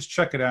just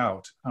check it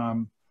out.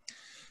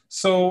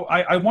 So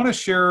I want to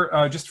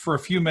share just for a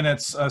few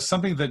minutes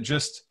something that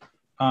just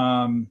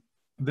kind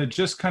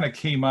of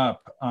came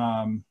up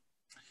to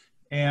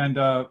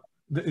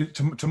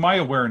my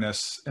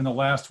awareness in the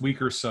last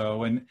week or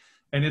so.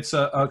 And it's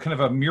a kind of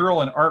a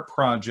mural and art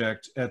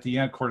project at the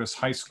Anacortes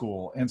High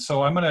School. And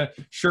so I'm going to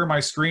share my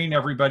screen,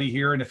 everybody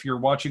here. And if you're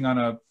watching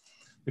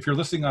if you're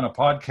listening on a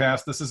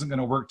podcast, this isn't going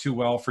to work too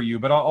well for you,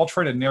 but I'll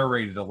try to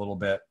narrate it a little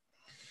bit.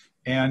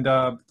 And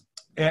so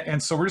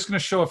we're just going to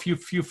show a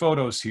few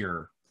photos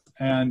here.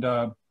 And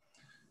let's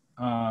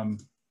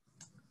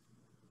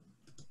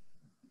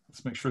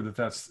make sure that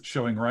that's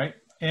showing right.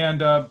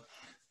 And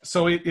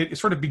so it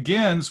sort of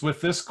begins with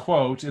this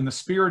quote: "In the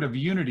spirit of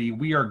unity,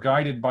 we are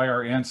guided by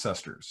our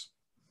ancestors."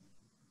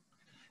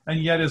 And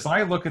yet, as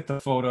I look at the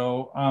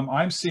photo,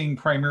 I'm seeing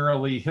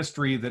primarily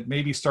history that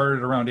maybe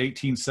started around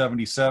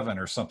 1877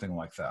 or something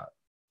like that,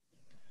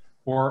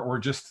 or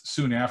just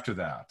soon after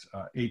that,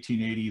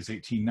 1880s,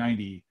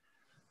 1890.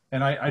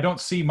 And I don't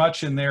see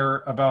much in there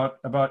about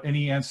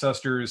any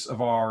ancestors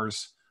of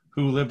ours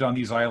who lived on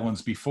these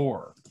islands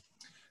before.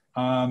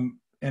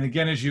 And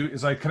again,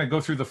 as I kind of go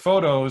through the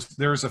photos,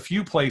 there's a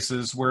few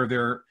places where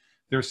there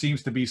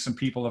seems to be some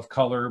people of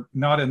color,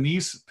 not in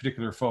these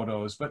particular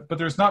photos, but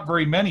there's not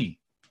very many.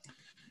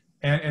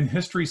 And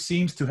history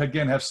seems to,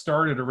 again, have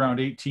started around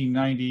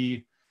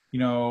 1890, you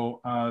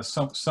know,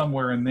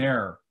 somewhere in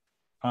there.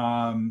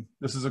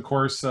 This is, of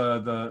course,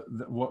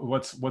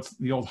 what's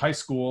the old high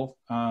school.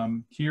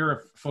 Here,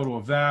 a photo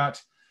of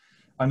that.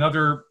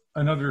 Another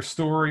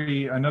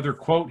story, another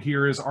quote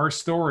here is, "Our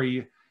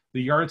story,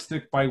 the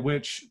yardstick by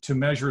which to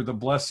measure the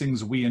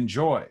blessings we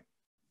enjoy."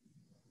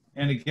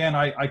 And again,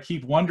 I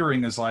keep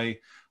wondering as I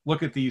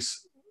look at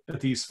these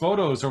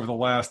photos over the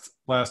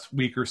last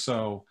week or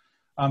so,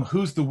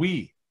 who's the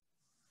we?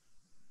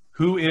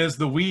 Who is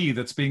the we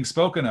that's being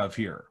spoken of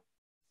here?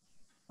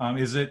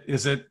 Is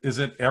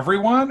it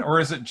everyone,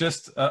 or is it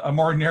just a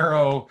more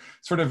narrow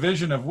sort of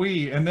vision of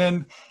we? And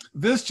then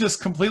this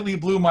just completely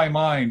blew my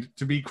mind,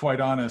 to be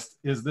quite honest,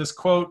 is this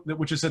quote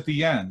which is at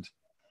the end.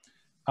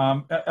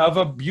 Of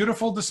a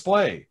beautiful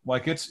display,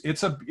 like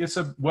it's a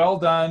well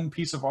done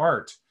piece of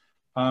art,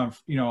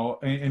 you know,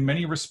 in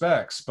many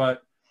respects.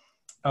 But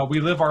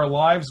we live our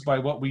lives by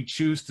what we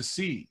choose to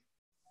see,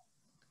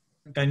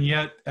 and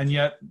yet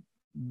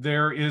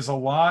there is a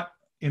lot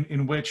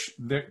in which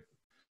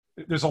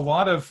there's a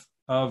lot of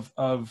I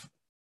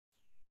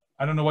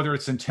don't know whether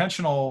it's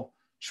intentional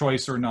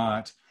choice or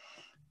not,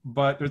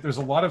 but there's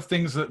a lot of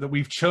things that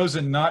we've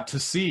chosen not to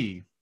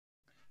see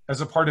as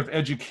a part of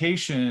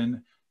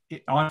education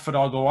on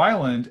Fidalgo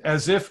Island,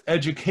 as if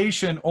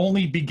education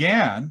only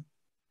began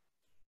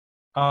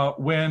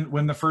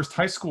when the first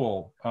high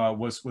school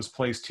was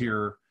placed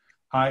here.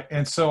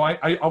 And so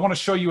I want to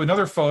show you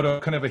another photo,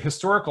 kind of a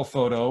historical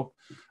photo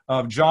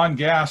of John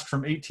Gast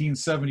from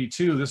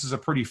 1872. This is a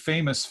pretty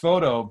famous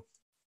photo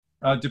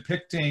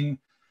depicting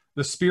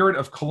the spirit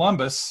of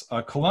Columbus,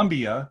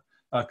 Columbia,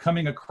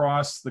 coming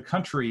across the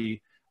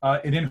country.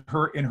 And in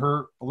her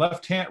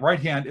right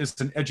hand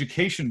is an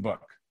education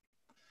book.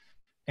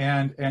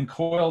 And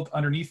coiled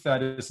underneath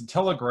that is a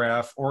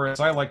telegraph, or as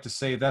I like to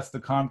say, that's the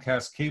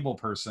Comcast cable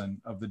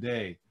person of the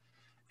day.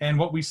 And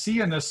what we see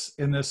in this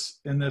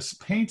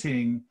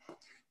painting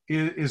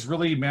is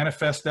really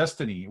manifest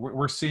destiny.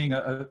 We're seeing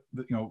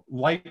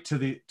light to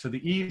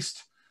the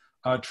east,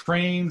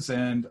 trains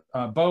and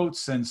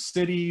boats and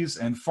cities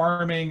and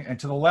farming, and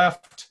to the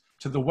left,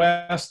 to the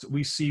west,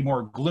 we see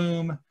more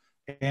gloom,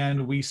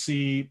 and we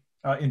see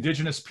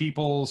indigenous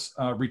peoples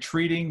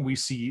retreating. We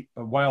see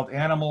wild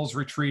animals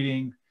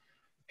retreating,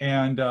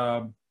 and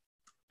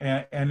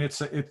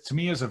it to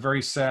me is a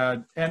very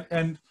sad.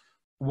 And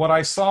what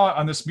I saw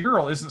on this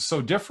mural isn't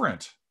so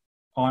different,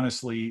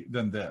 honestly,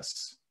 than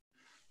this,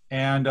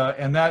 and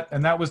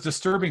that was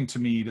disturbing to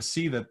me to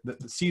see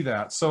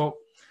that. So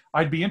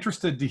I'd be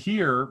interested to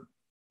hear,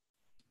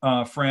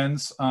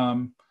 friends,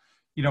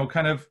 you know,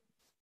 kind of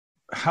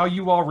how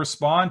you all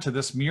respond to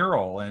this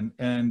mural, and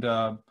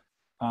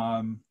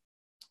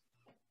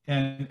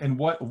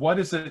what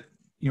is it,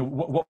 you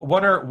know,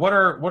 what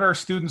are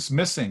students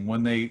missing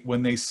when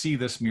they see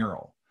this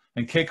mural?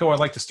 And Keiko, I'd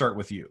like to start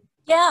with you.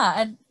 Yeah,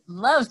 I'd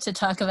love to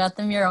talk about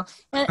the mural.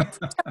 And I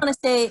want to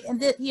say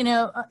that, you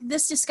know,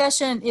 this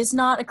discussion is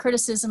not a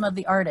criticism of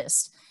the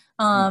artist.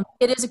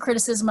 It is a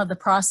criticism of the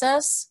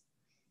process.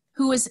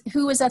 Who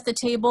was at the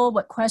table,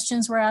 what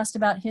questions were asked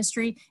about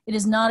history. It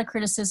is not a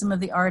criticism of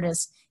the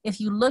artist.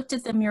 If you looked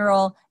at the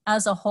mural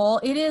as a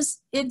whole,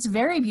 it's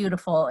very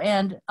beautiful.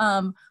 And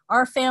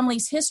our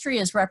family's history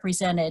is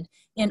represented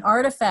in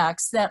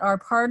artifacts that are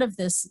part of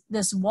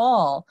this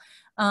wall.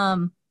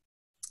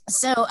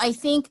 So I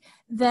think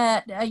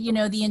that, you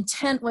know, the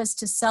intent was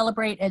to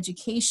celebrate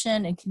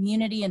education and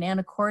community in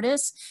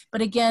Anacortes.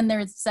 But again,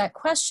 there's that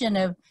question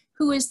of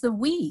who is the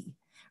we,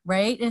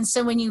 right? And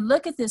so when you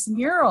look at this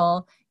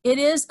mural, it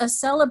is a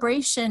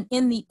celebration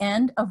in the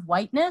end of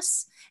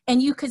whiteness.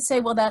 And you could say,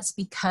 well, that's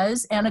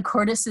because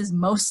Anacortes is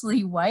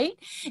mostly white.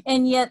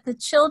 And yet the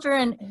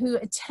children who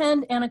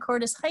attend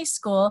Anacortes High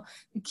School,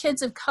 the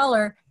kids of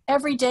color,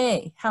 every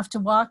day have to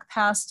walk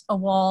past a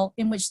wall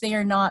in which they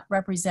are not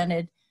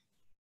represented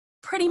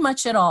pretty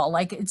much at all.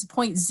 Like it's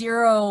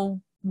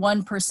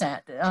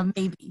 0.01%,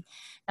 maybe,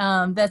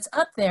 that's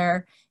up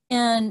there.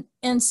 And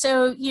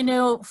so, you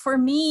know, for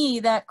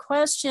me, that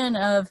question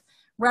of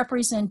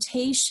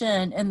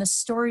representation and the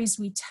stories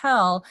we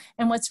tell,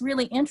 and what's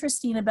really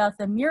interesting about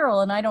the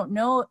mural, and I don't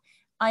know,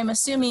 I'm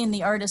assuming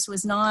the artist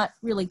was not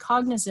really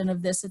cognizant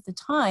of this at the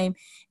time,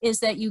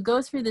 is that you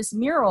go through this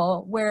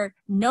mural where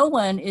no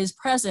one is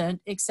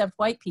present except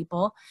white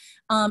people,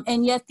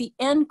 and yet the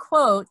end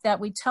quote that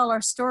we tell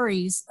our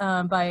stories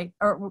by,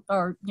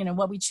 or you know,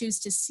 what we choose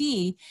to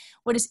see,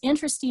 what is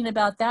interesting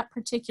about that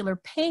particular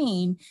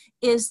pane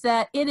is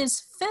that it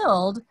is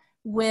filled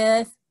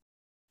with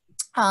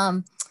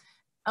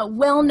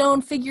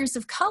well-known figures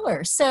of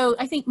color. So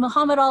I think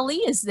Muhammad Ali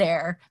is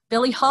there,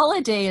 Billie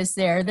Holiday is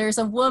there, there's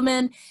a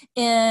woman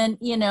in,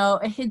 you know,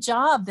 a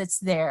hijab that's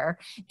there.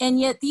 And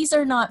yet these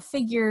are not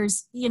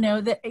figures, you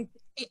know, that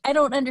I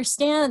don't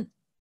understand.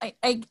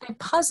 I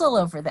puzzle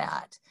over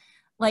that.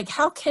 Like,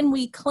 how can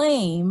we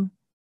claim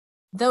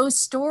those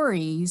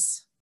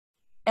stories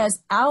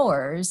as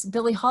ours?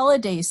 Billie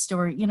Holiday's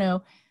story, you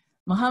know,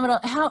 Muhammad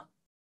Ali,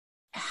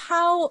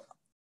 how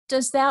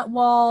does that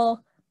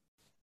wall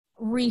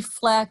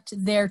reflect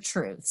their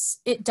truths?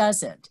 It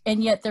doesn't.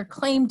 And yet they're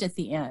claimed at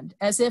the end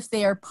as if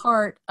they are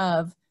part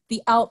of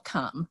the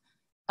outcome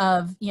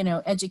of, you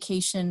know,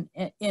 education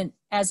in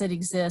as it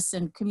exists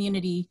and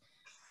community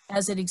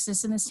as it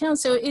exists in this town.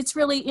 So it's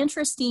really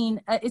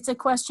interesting. It's a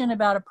question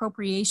about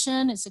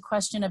appropriation. It's a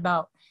question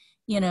about,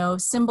 you know,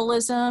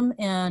 symbolism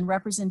and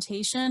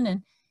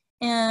representation.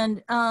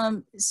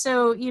 And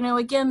so, you know,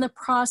 again, the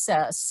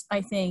process,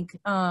 I think,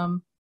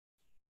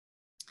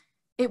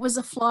 it was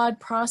a flawed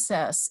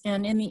process.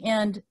 And in the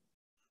end,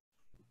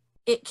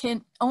 it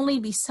can only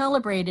be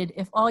celebrated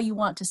if all you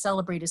want to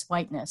celebrate is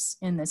whiteness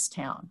in this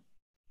town.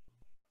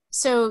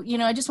 So, you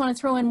know, I just want to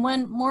throw in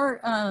one more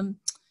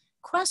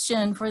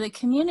question for the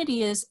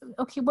community is,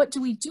 okay, what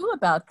do we do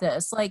about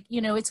this? Like,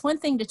 you know, it's one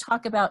thing to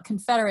talk about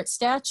Confederate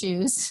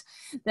statues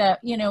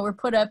that, you know, were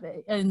put up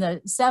in the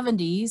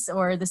 70s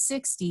or the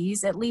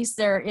 60s. At least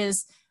there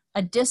is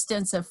a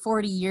distance of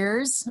 40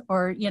 years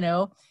or, you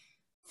know,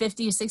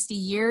 50 to 60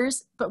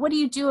 years. But what do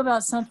you do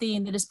about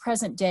something that is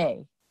present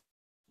day,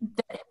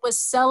 that was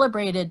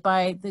celebrated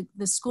by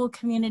the school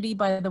community,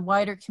 by the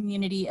wider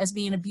community as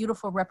being a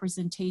beautiful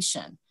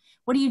representation?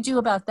 What do you do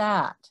about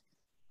that?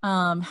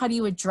 How do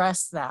you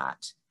address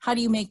that? How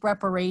do you make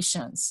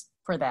reparations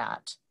for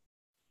that?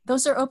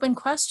 Those are open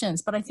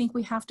questions, but I think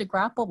we have to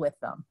grapple with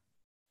them.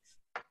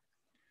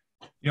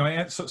 You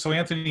know, so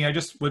Anthony, I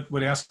just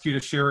would ask you to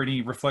share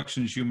any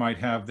reflections you might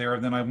have there,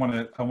 and then I want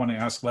to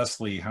ask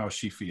Leslie how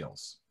she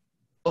feels.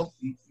 Well,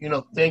 you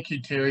know, thank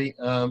you, Terry.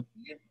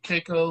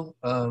 Keiko,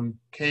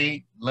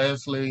 Kate,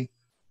 Leslie,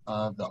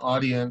 the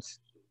audience.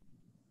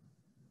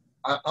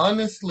 I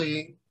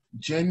honestly,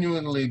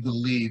 genuinely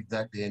believe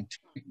that the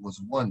intent was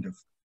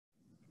wonderful,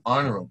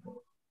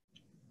 honorable,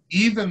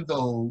 even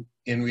though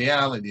in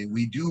reality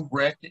we do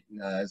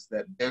recognize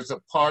that there's a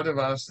part of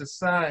our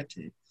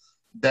society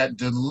that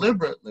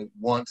deliberately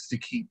wants to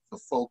keep the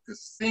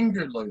focus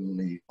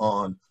singularly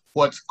on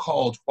what's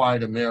called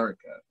white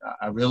America.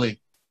 I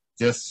really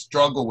just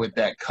struggle with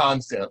that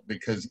concept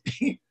because,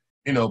 you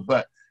know,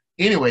 but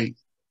anyway,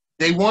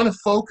 they want to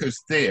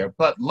focus there,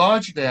 but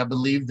largely I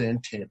believe the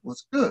intent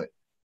was good.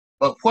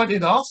 But what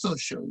it also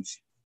shows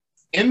you,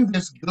 in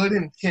this good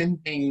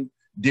intending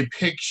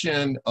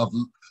depiction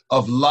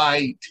of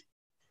light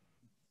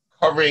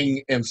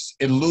covering and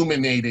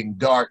illuminating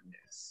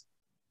darkness,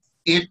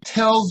 it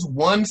tells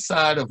one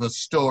side of a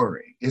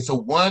story. It's a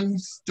one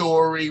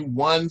story,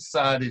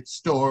 one-sided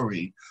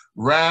story,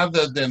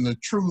 rather than the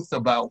truth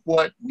about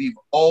what we've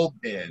all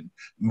been,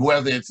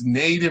 whether it's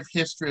Native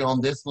history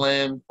on this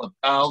land for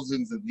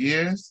thousands of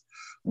years,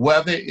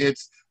 whether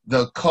it's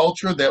the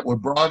culture that were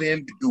brought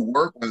in to do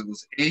work, whether it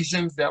was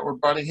Asians that were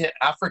brought in here,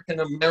 African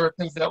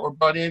Americans that were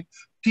brought in,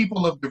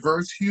 people of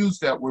diverse hues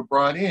that were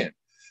brought in.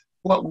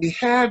 What we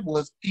had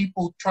was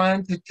people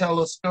trying to tell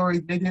a story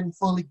they didn't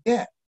fully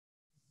get.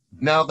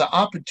 Now, the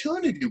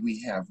opportunity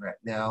we have right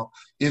now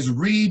is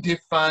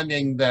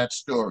redefining that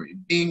story,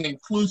 being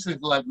inclusive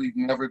like we've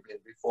never been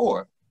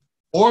before.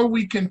 Or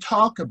we can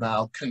talk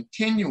about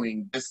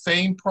continuing the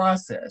same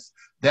process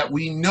that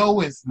we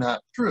know is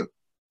not true.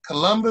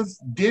 Columbus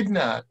did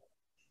not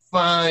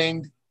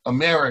find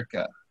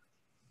America,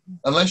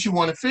 unless you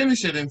want to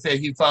finish it and say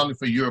he found it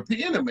for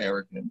European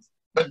Americans.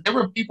 But there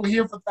were people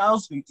here for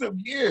thousands of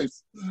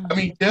years. I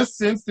mean, just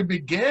since the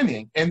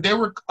beginning. And there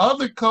were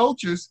other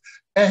cultures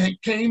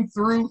that came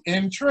through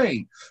in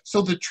trade.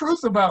 So the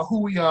truth about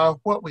who we are,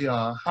 what we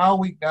are, how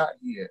we got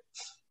here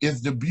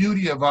is the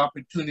beauty of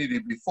opportunity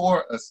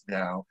before us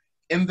now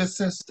in the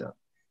system,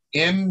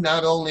 in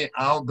not only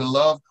our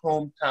beloved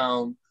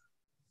hometown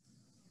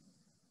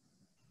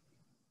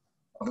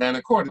of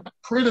Anacortes,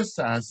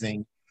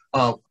 criticizing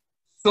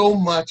so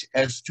much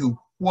as to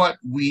what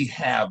we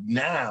have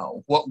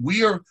now. What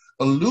we are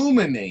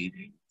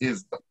illuminating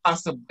is the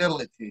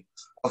possibility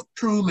of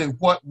truly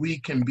what we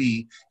can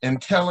be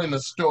and telling a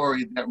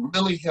story that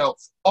really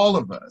helps all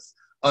of us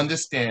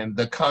understand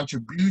the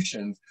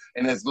contributions.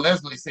 And as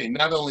Leslie said,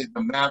 not only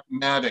the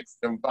mathematics,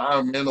 the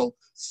environmental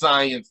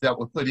science that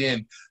were put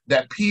in,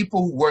 that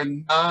people were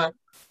not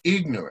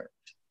ignorant,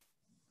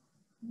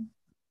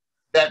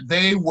 that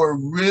they were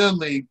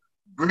really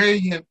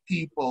brilliant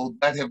people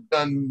that have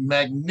done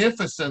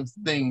magnificent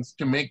things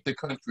to make the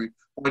country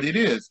what it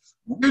is.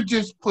 We're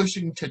just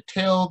pushing to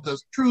tell the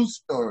true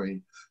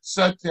story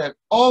such that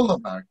all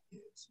of our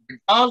kids,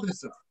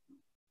 regardless of,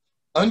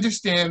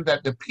 understand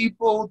that the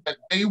people that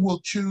they will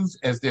choose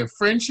as their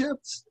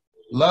friendships,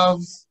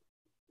 loves,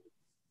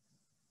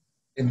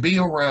 and be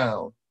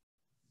around,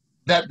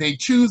 that they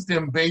choose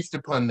them based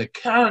upon the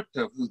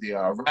character of who they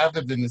are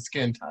rather than the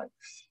skin type.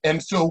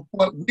 And so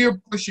what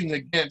we're pushing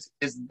against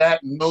is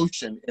that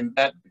notion and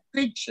that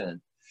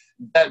depiction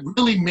that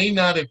really may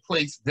not have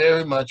placed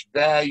very much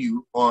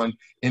value on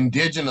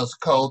indigenous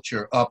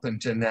culture up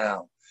until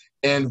now.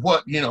 And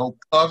what, you know,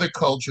 other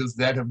cultures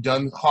that have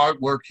done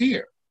hard work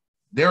here.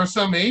 There are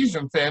some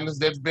Asian families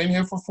that's been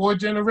here for 4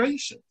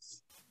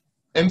 generations.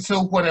 And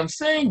so what I'm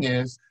saying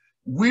is,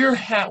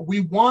 we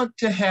want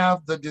to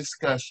have the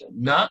discussion,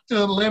 not to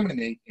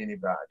eliminate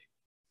anybody,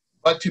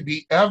 but to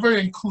be ever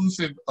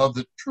inclusive of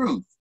the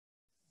truth.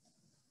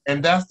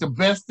 And that's the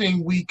best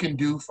thing we can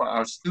do for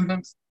our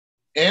students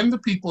and the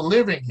people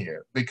living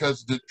here,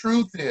 because the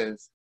truth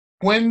is,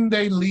 when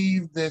they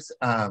leave this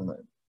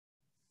island,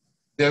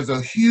 there's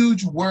a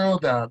huge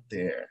world out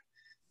there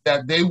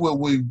that they will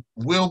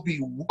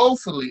be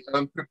woefully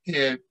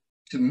unprepared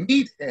to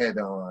meet head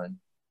on,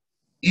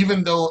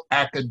 even though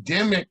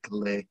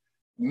academically,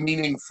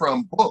 meaning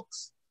from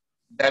books,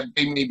 that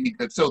they may be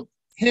good. So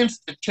hence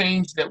the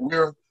change that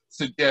we're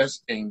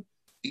suggesting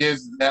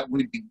is that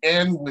we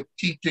begin with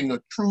teaching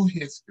a true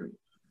history.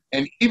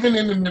 And even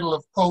in the middle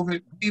of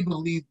COVID, we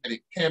believe that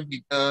it can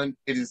be done.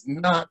 It is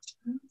not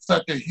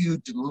such a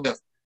huge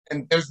lift.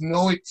 And there's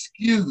no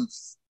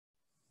excuse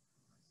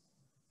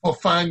for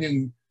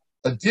finding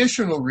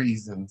additional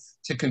reasons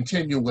to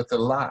continue with a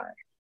lie,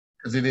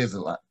 because it is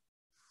a lie.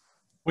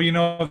 Well, you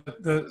know,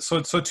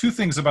 so 2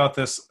 things about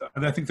this,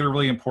 and I think they're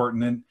really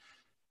important.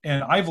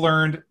 And I've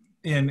learned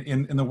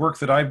in the work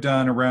that I've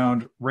done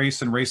around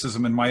race and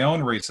racism and my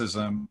own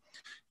racism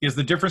is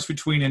the difference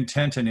between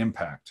intent and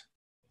impact.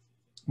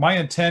 My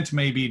intent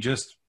may be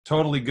just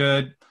totally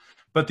good,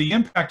 but the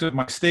impact of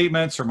my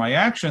statements or my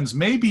actions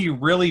may be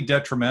really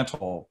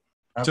detrimental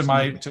to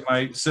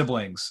my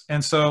siblings.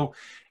 And so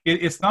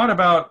it's not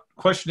about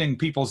questioning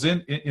people's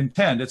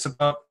intent. It's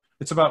about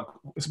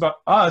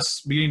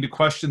us beginning to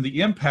question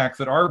the impact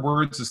that our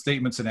words and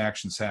statements and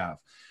actions have.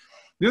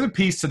 The other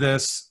piece to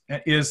this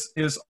is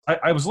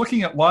I was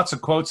looking at lots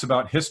of quotes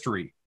about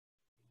history,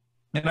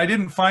 and I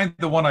didn't find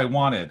the one I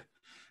wanted.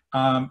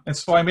 And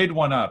so I made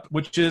one up,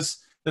 which is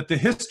that the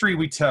history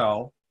we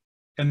tell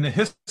and the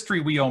history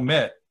we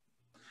omit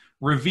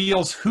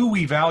reveals who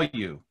we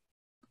value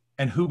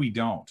and who we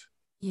don't.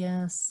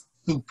 Yes.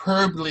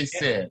 Superbly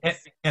said.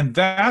 And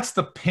that's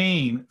the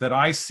pain that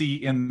I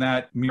see in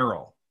that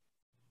mural,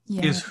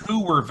 is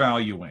who we're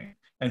valuing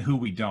and who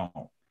we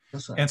don't.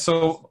 That's right. And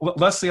so,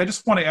 Leslie, I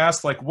just want to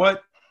ask, like,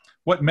 what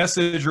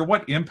message or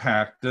what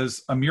impact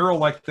does a mural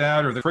like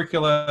that, or the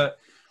curricula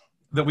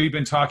that we've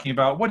been talking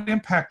about, what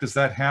impact does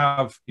that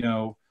have, you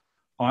know,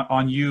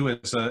 on you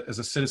as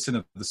a citizen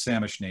of the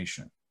Samish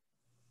Nation?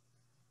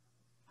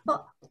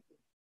 Well,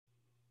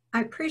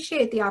 I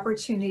appreciate the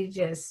opportunity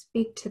to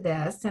speak to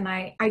this. And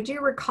I do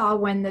recall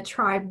when the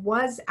tribe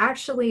was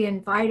actually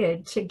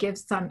invited to give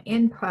some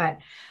input.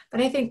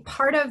 But I think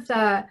part of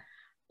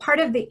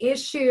the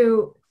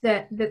issue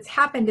that's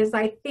happened is,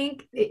 I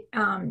think,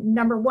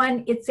 number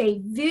one, it's a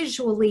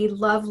visually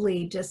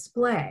lovely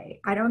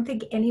display. I don't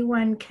think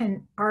anyone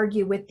can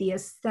argue with the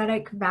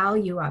aesthetic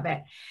value of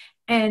it.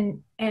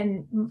 And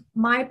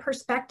my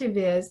perspective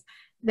is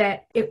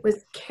that it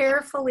was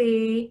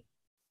carefully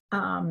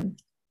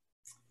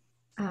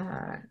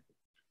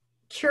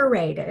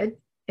curated,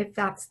 if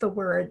that's the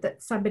word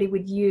that somebody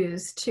would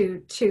use,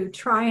 to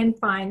try and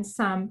find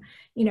some,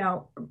 you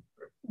know,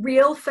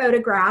 real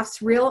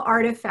photographs, real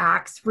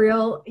artifacts,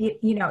 real,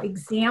 you know,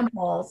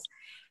 examples.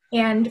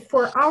 And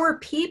for our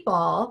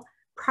people,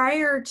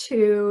 prior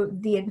to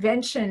the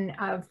invention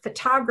of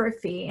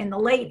photography in the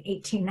late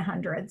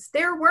 1800s,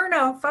 there were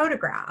no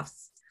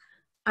photographs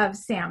of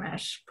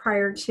Samish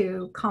prior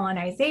to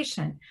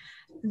colonization.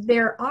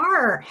 There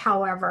are,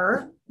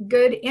 however,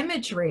 good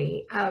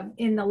imagery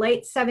in the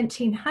late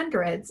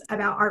 1700s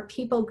about our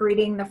people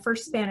greeting the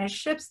first Spanish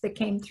ships that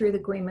came through the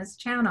Guimas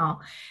Channel.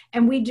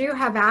 And we do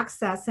have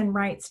access and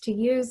rights to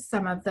use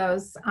some of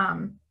those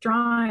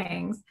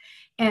drawings.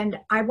 And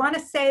I want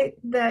to say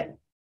that,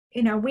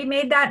 you know, we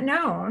made that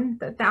known,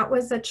 that that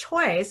was a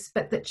choice,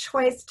 but the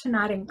choice to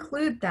not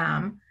include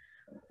them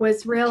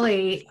was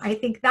really, I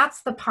think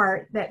that's the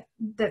part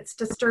that's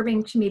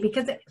disturbing to me,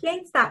 because it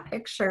paints that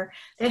picture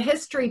that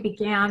history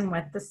began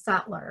with the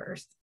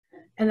settlers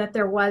and that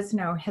there was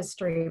no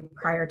history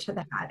prior to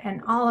that.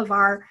 And all of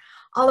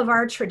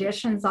our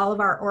traditions, all of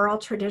our oral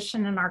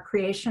tradition and our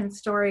creation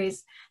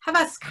stories have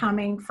us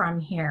coming from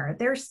here.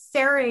 There's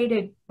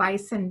serrated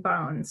bison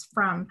bones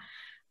from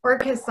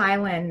Orcas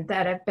Island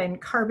that have been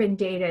carbon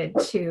dated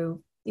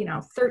to, you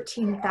know,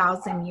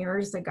 13,000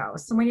 years ago.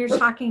 So when you're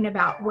talking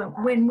about,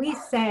 when we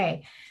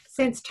say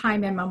since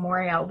time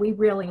immemorial, we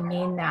really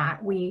mean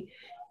that. We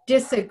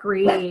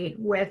disagree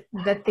with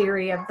the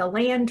theory of the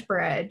land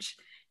bridge,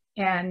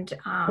 and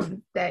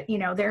that, you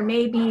know, there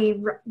may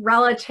be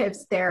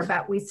relatives there,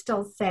 but we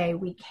still say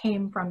we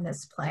came from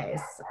this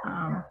place.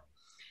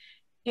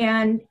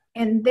 And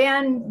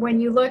then when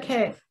you look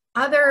at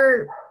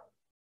other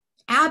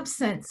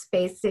absence,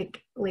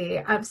 basically,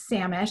 of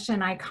Samish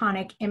and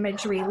iconic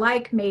imagery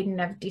like Maiden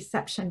of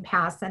Deception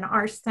Pass and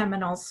our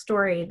seminal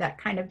story that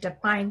kind of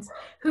defines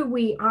who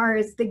we are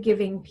as the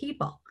giving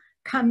people,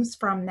 comes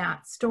from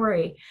that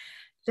story.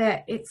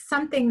 That it's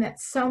something that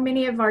so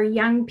many of our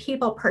young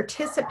people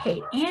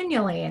participate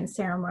annually in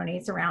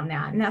ceremonies around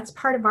that, and that's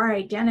part of our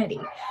identity.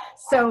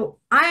 So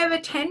I have a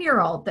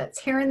 10-year-old that's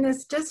here in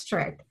this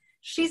district.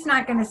 She's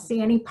not going to see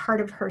any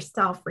part of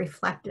herself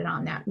reflected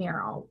on that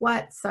mural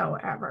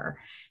whatsoever.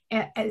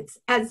 It's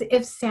as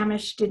if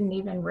Samish didn't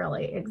even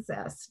really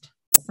exist.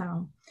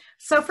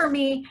 So for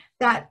me,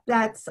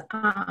 that's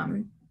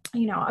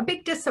you know, a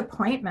big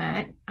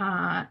disappointment.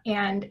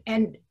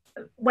 And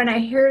when I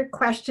hear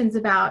questions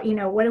about, you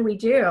know, what do we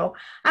do?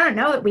 I don't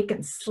know that we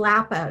can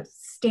slap a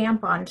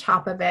stamp on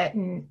top of it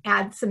and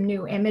add some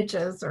new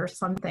images or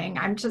something.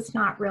 I'm just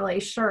not really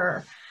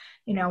sure,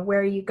 you know,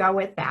 where you go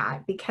with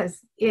that, because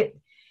it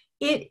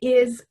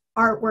is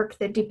artwork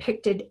that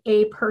depicted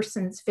a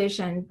person's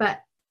vision, but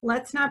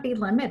let's not be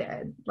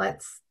limited.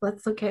 Let's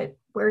look at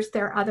where's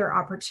there other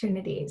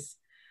opportunities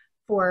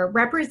for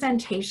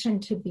representation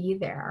to be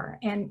there.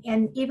 And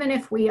even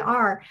if we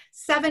are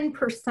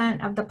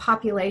 7% of the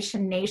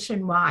population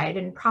nationwide,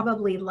 and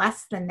probably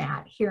less than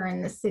that here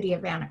in the city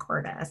of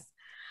Anacortes,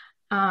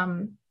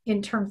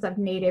 in terms of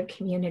Native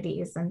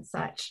communities and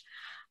such,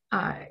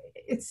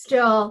 it's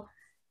still,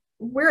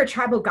 we're a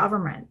tribal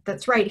government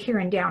that's right here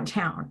in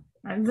downtown.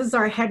 And this is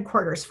our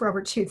headquarters for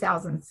over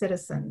 2,000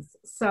 citizens.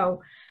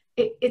 So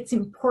it's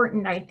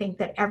important, I think,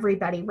 that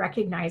everybody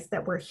recognize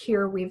that we're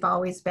here, we've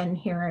always been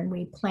here, and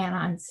we plan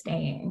on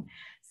staying.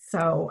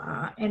 So,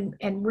 and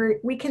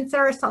we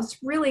consider ourselves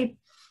really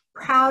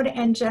proud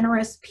and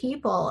generous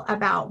people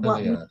about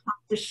what we have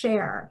to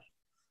share.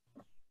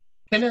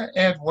 Can I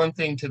add one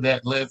thing to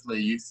that,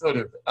 Leslie? You sort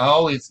of, I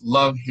always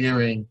love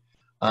hearing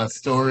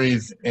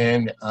stories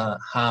and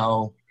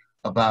how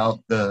about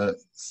the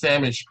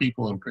Samish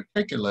people in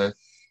particular,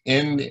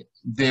 in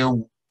their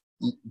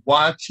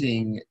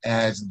watching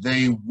as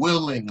they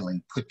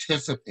willingly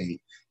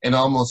participate in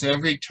almost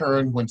every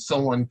turn when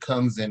someone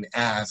comes and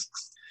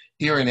asks.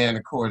 Here in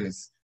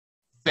Anacortes,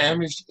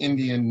 Samish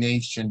Indian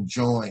Nation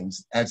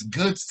joins as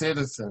good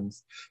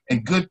citizens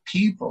and good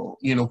people,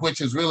 you know,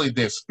 which is really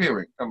their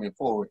spirit coming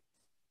forward.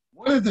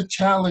 One of the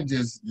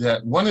challenges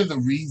that, one of the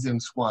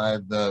reasons why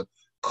the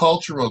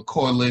cultural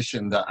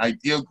coalition, the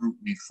ideal group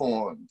we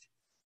formed,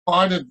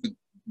 part of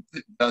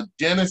the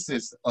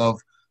genesis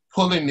of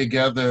pulling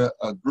together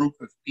a group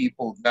of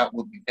people that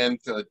will begin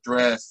to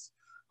address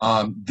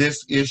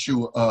this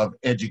issue of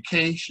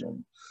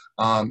education.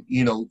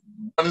 You know,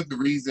 one of the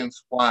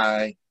reasons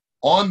why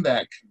on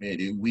that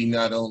committee, we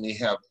not only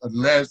have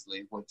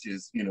Leslie, which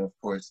is, you know, of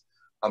course,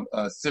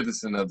 a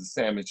citizen of the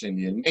Samish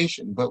Indian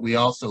Nation, but we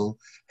also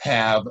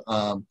have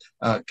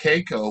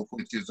Keiko,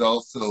 which is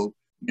also,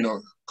 you know,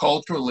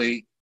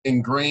 culturally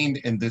ingrained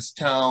in this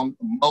town,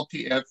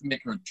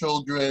 multi-ethnic, her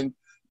children,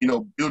 you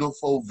know,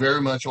 beautiful,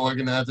 very much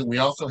organized. And we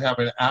also have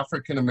an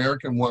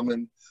African-American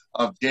woman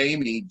of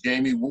Jamie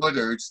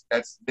Wooders,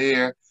 that's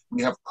there.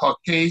 We have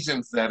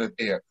Caucasians that are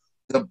there.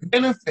 The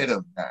benefit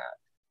of that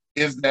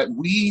is that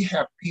we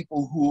have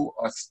people who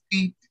are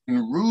steeped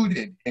and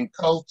rooted in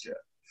culture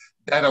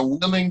that are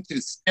willing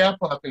to step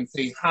up and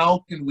say,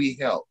 how can we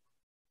help?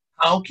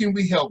 How can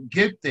we help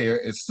get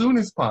there as soon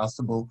as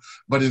possible,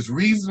 but as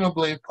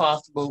reasonably as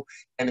possible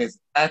and as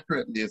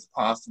accurately as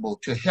possible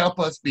to help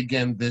us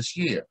begin this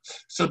year?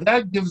 So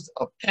that gives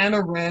a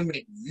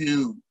panoramic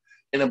view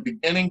in a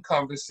beginning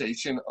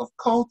conversation of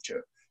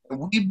culture. And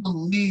we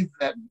believe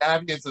that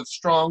that is a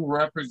strong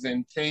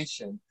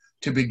representation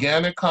to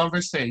begin a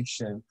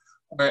conversation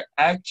where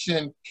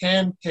action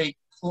can take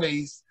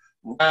place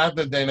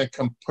rather than a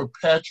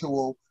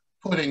perpetual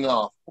putting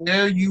off.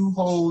 Where you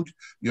hold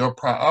your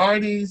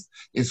priorities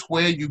is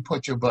where you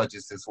put your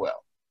budgets as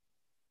well.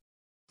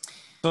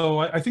 So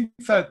I think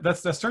that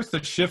starts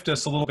to shift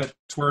us a little bit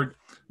toward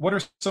what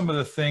are some of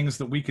the things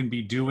that we can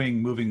be doing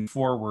moving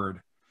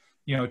forward,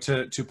 you know,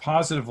 to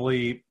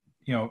positively,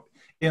 you know,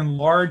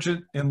 enlarge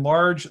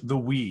the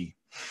we,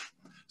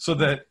 so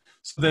that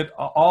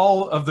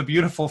all of the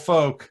beautiful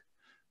folk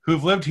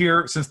who've lived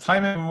here since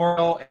time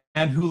immemorial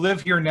and who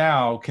live here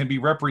now can be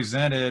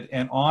represented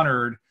and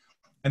honored,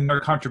 and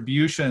their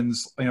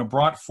contributions, you know,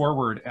 brought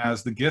forward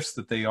as the gifts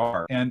that they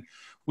are. And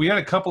we had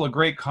a couple of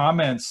great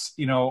comments,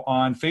 you know,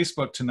 on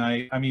Facebook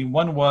tonight. I mean,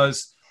 one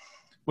was,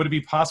 would it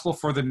be possible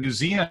for the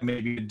museum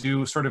maybe to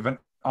do sort of an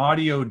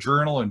audio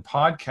journal and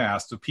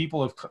podcast of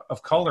people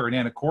of color in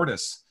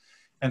Anacortes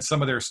and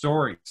some of their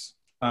stories?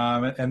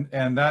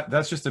 And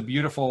that's just a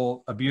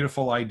beautiful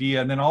idea.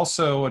 And then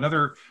also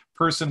another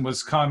person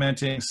was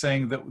commenting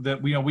saying that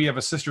you know, we have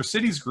a Sister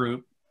Cities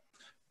group,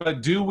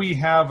 but do we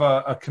have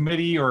a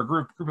committee or a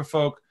group of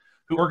folk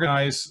who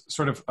organize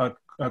sort of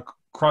a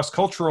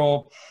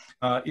cross-cultural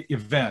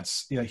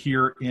events, you know,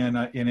 here in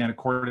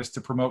Anacortes to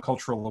promote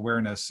cultural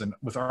awareness and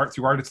with art,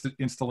 through art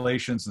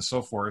installations and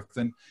so forth?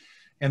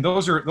 And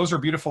those are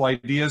beautiful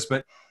ideas.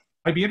 But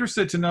I'd be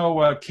interested to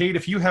know, Kate,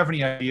 if you have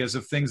any ideas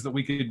of things that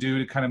we could do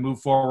to kind of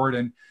move forward.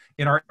 And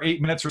in our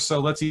 8 minutes or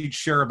so, let's each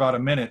share about a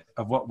minute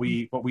of what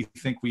we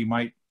think we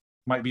might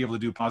be able to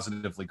do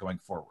positively going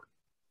forward.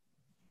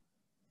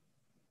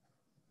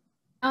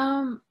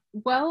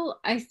 Well,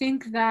 I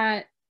think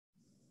that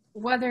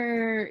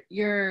whether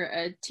you're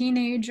a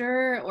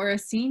teenager or a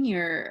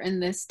senior in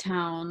this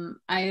town,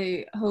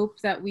 I hope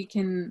that we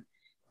can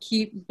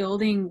keep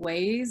building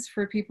ways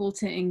for people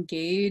to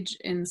engage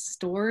in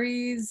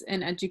stories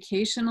and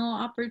educational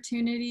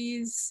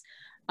opportunities,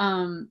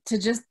 to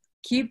just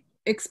keep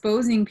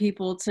exposing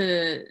people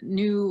to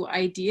new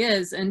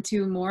ideas and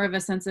to more of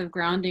a sense of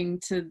grounding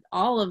to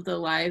all of the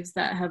lives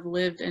that have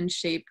lived and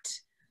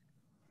shaped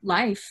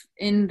life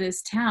in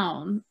this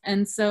town.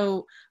 And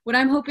so what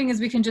I'm hoping is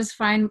we can just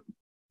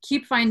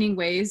keep finding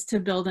ways to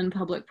build in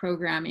public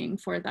programming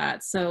for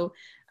that. So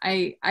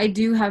I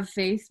do have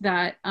faith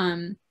that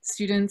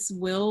students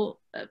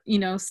will, you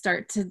know,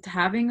 start to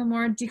having a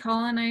more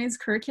decolonized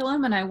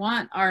curriculum, and I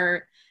want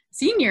our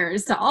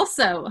seniors to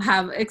also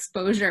have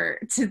exposure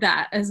to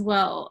that as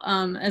well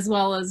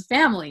as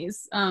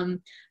families.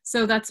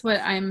 So that's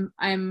what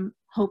I'm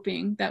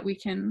hoping that we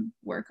can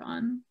work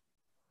on.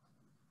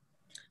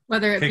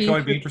 Whether it be,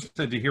 I'd be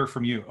interested to hear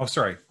from you. Oh,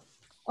 sorry.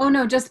 Oh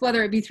no, just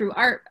whether it be through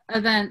art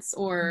events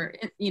or,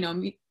 you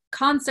know,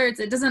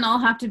 concerts. It doesn't all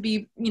have to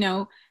be, you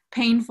know,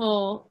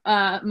 painful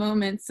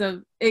moments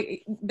of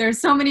it. There's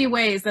so many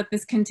ways that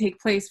this can take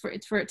place for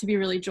it to be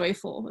really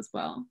joyful as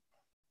well.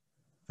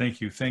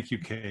 Thank you,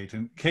 Kate.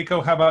 And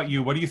Keiko, how about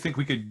you? What do you think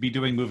we could be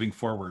doing moving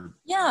forward?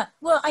 Yeah,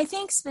 well, I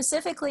think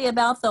specifically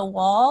about the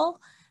wall.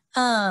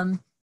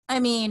 I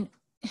mean,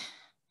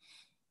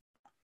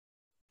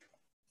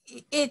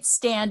 it's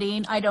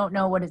standing. I don't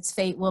know what its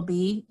fate will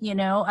be. You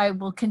know, I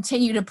will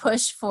continue to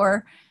push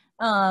for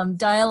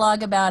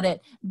dialogue about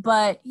it.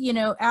 But, you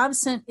know,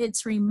 absent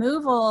its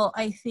removal,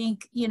 I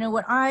think, you know,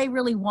 what I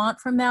really want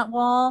from that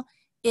wall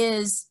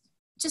is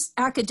just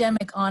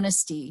academic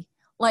honesty.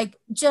 Like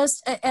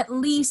just at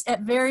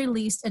very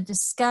least, a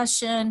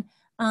discussion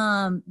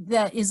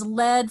that is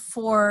led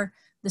for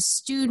the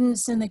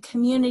students in the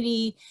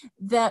community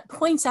that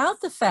points out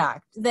the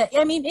fact that,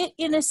 I mean,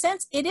 in a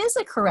sense, it is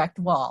a correct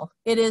wall.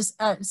 It is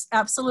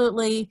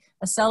absolutely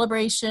a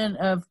celebration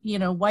of, you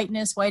know,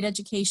 whiteness, white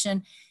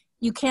education.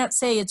 You can't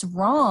say it's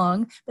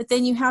wrong, but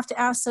then you have to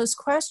ask those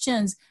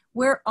questions.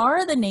 Where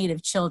are the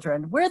Native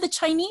children? Where are the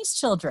Chinese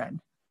children?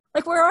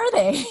 Like, where are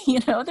they? You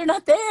know, they're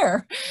not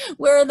there.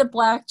 Where are the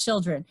Black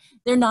children?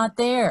 They're not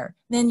there.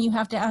 Then you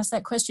have to ask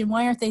that question,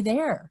 why aren't they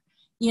there?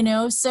 You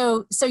know,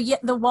 so yet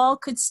the wall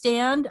could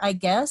stand, I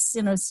guess,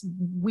 in a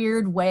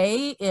weird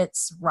way,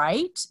 it's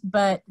right,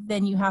 but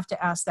then you have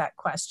to ask that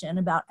question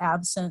about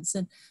absence.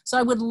 And so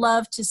I would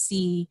love to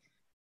see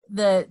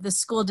the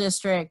school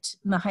district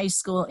and the high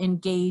school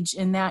engage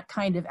in that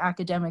kind of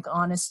academic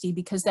honesty,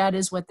 because that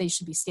is what they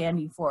should be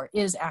standing for,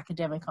 is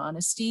academic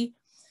honesty.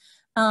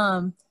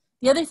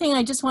 The other thing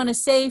I just want to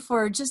say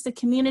for just the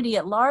community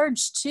at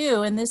large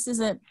too, and this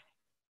isn't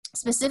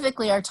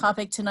specifically our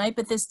topic tonight,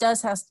 but this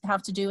does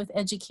have to do with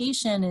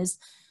education, is,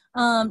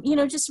 you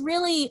know, just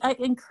really I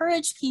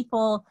encourage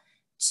people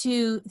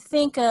to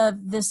think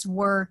of this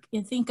work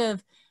and think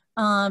of,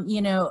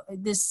 you know,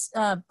 this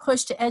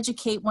push to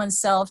educate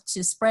oneself,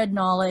 to spread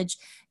knowledge,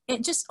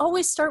 it just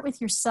always start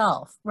with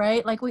yourself,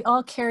 right? Like we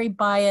all carry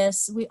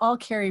bias, we all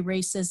carry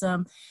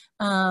racism.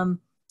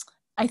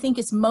 I think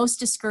it's most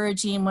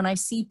discouraging when I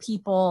see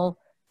people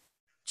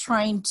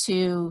trying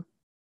to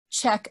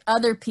check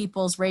other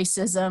people's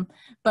racism,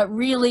 but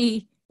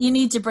really you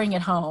need to bring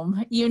it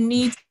home. You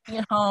need to bring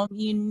it home.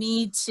 You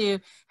need to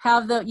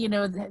have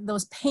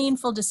those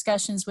painful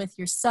discussions with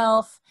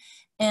yourself,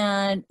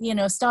 and,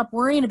 stop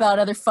worrying about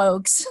other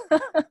folks.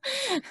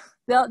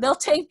 They'll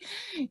take,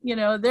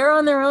 they're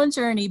on their own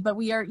journey, but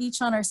we are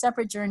each on our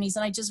separate journeys.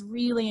 And I just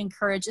really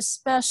encourage,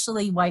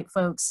 especially white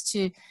folks,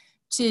 to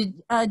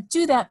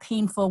do that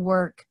painful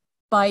work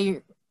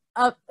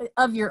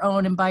of your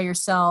own and by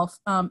yourself.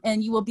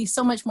 And you will be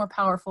so much more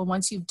powerful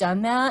once you've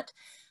done that.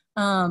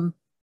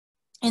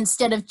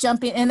 Instead of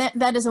jumping, and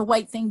that is a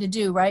white thing to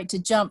do, right? To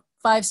jump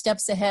 5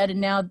 steps ahead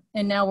and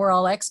now we're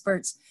all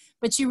experts.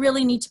 But you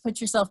really need to put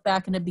yourself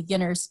back in a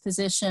beginner's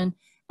position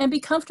and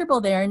be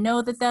comfortable there, and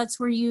know that that's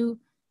where you're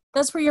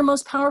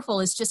most powerful,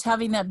 is just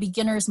having that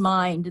beginner's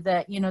mind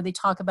that, they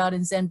talk about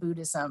in Zen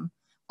Buddhism,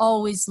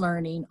 always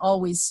learning,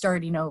 always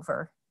starting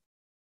over.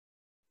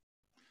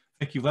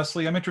 Thank you,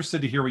 Leslie. I'm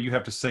interested to hear what you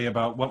have to say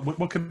about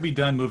what can be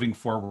done moving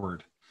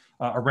forward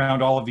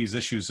around all of these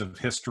issues of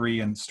history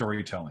and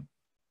storytelling.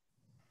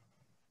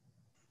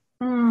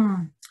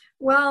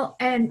 Well,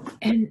 and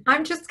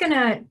I'm just going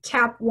to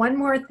tap one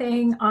more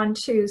thing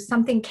onto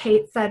something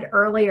Kate said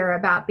earlier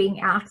about being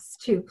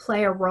asked to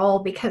play a role,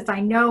 because I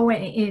know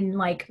in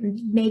like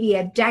maybe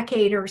a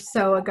decade or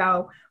so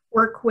ago,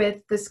 work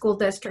with the school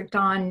district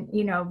on,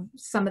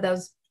 some of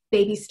those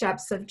baby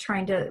steps of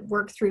trying to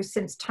work through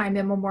since time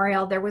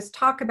immemorial. There was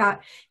talk about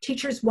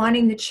teachers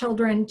wanting the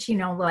children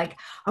to, like,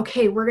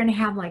 okay, we're going to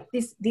have like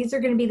these are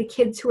going to be the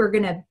kids who are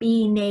going to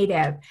be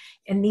Native,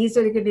 and these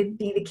are going to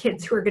be the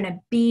kids who are going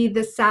to be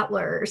the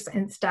settlers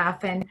and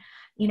stuff. And,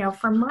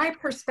 from my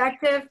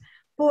perspective,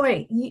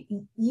 boy,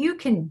 you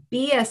can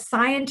be a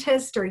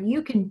scientist, or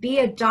you can be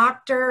a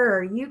doctor,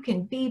 or you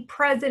can be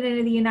president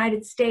of the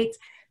United States,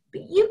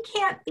 but you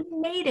can't be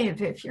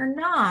Native if you're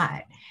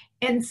not.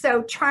 And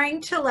so trying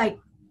to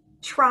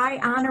try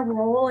on a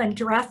role and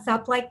dress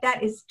up like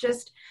that is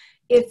just,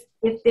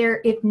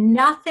 if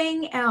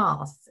nothing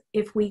else,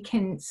 if we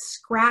can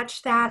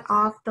scratch that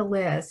off the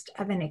list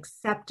of an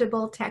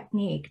acceptable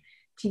technique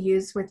to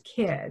use with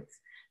kids,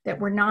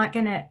 that we're not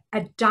going to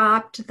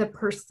adopt the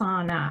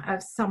persona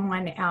of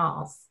someone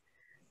else,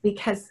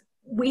 because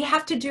we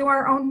have to do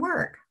our own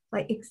work.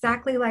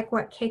 Exactly like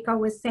what Keiko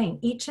was saying,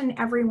 each and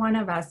every one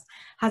of us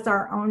has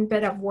our own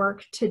bit of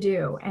work to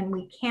do, and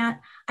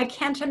I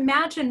can't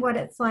imagine what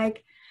it's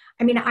like.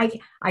 I mean,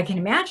 I can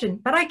imagine,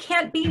 but I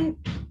can't be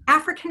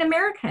African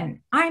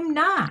American. I'm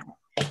not.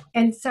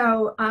 And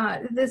so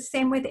the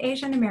same with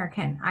Asian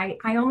American.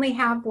 I only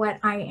have what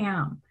I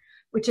am,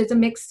 which is a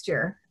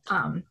mixture.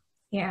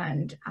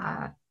 And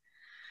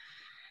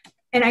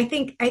I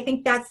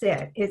think that's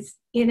it. It's,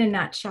 in a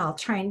nutshell,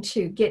 trying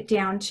to get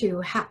down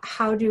to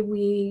how do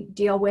we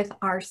deal with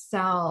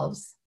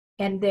ourselves.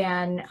 And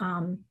then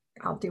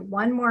I'll do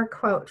one more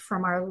quote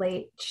from our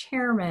late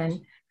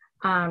chairman.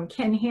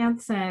 Ken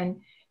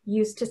Hansen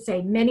used to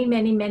say many,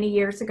 many, many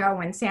years ago,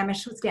 when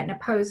Samish was getting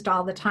opposed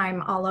all the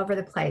time, all over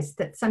the place,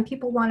 that some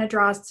people want to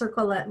draw a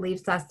circle that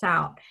leaves us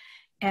out.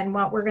 And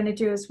what we're going to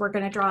do is we're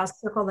going to draw a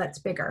circle that's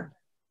bigger,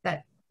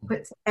 that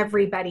puts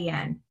everybody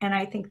in. And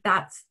I think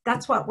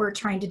that's what we're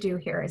trying to do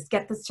here, is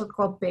get the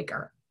circle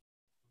bigger.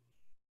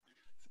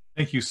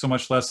 Thank you so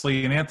much,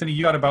 Leslie. And Anthony,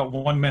 you got about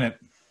 1 minute.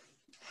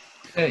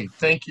 Hey,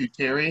 thank you,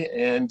 Terry,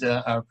 and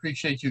I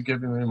appreciate you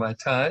giving me my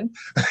time.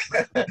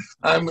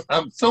 I'm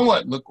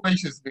somewhat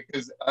loquacious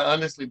because I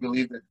honestly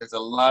believe that there's a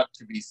lot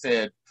to be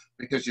said,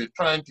 because you're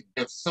trying to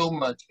give so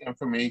much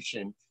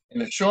information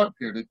in a short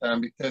period of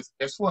time, because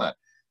guess what?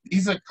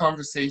 These are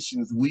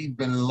conversations we've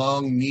been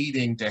long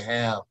needing to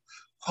have.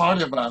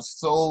 Part of our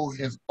soul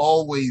has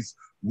always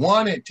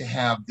wanted to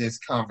have this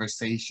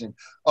conversation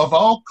of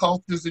all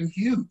cultures and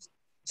hues.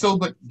 So,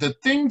 but the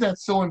thing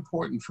that's so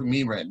important for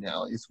me right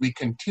now is we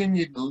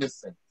continue to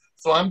listen.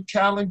 So I'm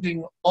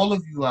challenging all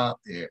of you out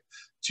there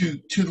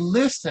to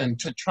listen,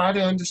 to try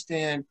to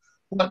understand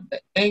what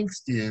the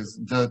angst is,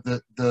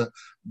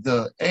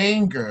 the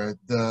anger,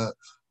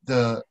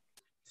 the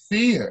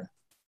fear,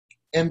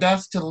 and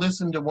that's to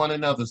listen to one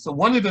another. So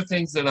one of the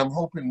things that I'm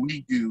hoping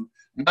we do,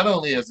 not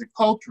only as a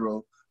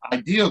cultural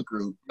ideal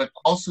group, but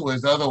also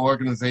as other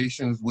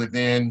organizations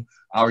within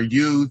our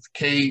youth,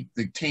 Kate,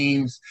 the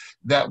teams,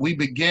 that we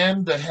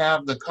begin to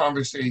have the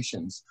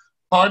conversations.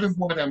 Part of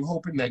what I'm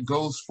hoping that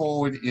goes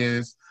forward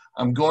is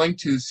I'm going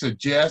to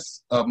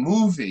suggest a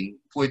movie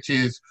which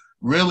is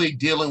really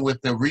dealing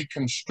with the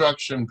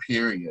Reconstruction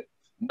period.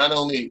 Not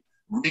only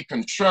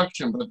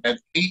Reconstruction, but that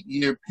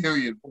 8-year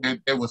period where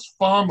there was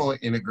far more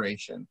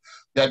integration,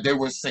 that there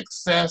were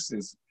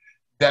successes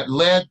that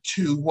led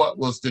to what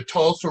was the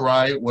Tulsa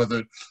riot,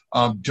 whether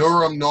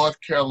Durham, North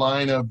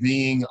Carolina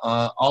being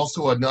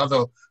also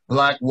another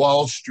Black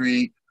Wall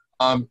Street,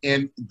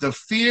 and the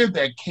fear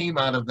that came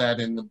out of that,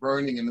 and the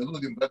burning and the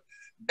looting. But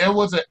There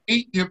was an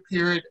 8-year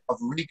period of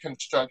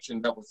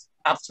reconstruction that was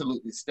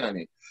absolutely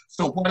stunning.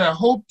 So what I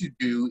hope to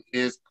do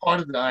is part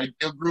of the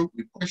ideal group,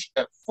 we push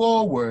that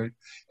forward,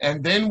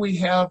 and then we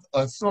have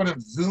a sort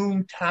of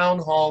Zoom town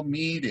hall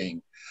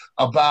meeting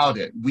about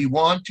it. We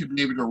want to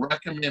be able to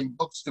recommend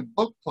books to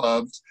book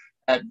clubs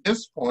at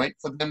this point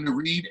for them to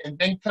read and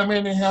then come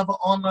in and have an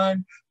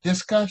online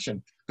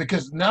discussion.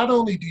 Because not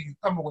only do you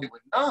come away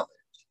with knowledge,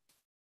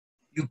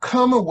 you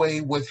come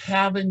away with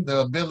having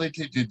the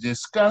ability to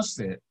discuss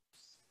it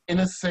in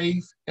a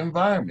safe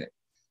environment.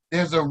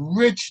 There's a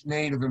rich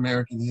Native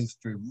American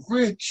history,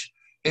 rich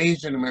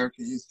Asian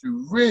American history,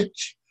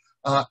 rich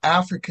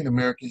African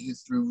American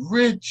history,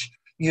 rich,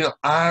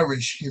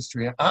 Irish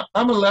history.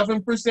 I'm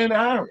 11%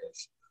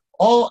 Irish.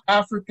 All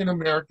African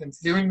Americans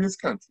here in this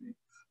country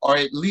are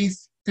at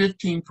least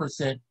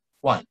 15%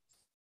 white.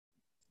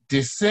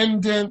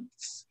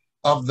 Descendants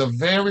of the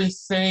very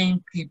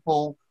same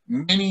people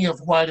many of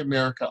white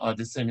America are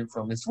descended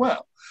from as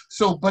well.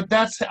 So, but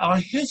that's our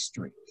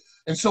history.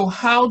 And so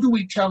how do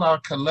we tell our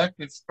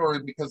collective story?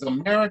 Because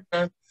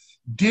America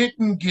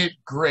didn't get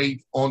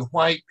great on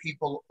white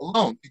people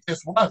alone. It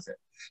just wasn't.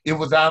 It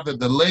was either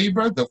the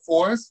labor, the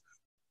force,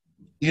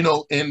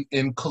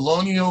 in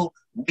colonial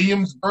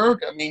Williamsburg,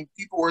 I mean,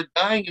 people were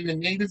dying and the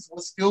natives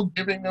were still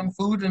giving them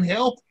food and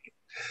helping.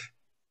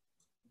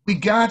 We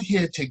got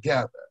here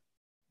together.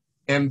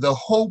 And the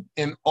hope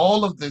in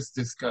all of this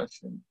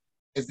discussion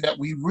is that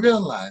we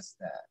realize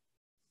that.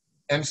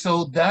 And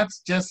so that's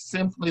just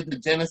simply the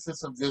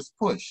genesis of this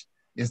push.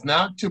 It's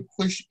not to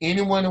push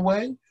anyone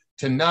away,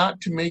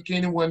 not to make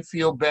anyone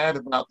feel bad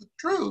about the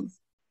truth,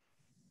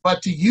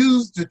 but to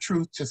use the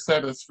truth to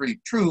set us free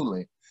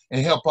truly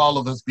and help all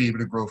of us be able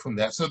to grow from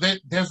that. So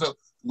there's a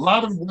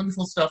lot of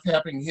wonderful stuff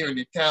happening here in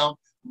the town.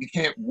 We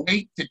can't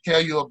wait to tell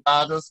you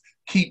about us.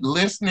 Keep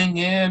listening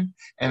in,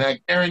 and I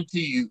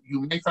guarantee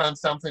you may find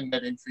something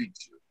that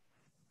intrigues you.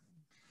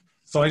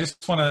 So I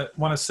just want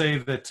to say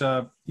that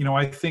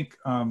I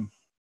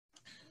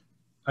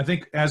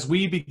think as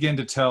we begin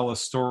to tell a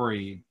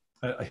story,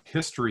 a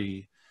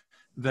history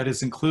that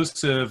is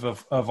inclusive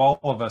of all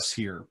of us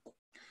here,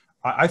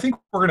 I think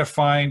we're going to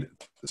find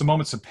some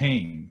moments of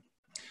pain,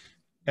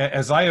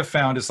 as I have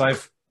found as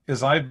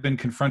I've been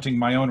confronting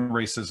my own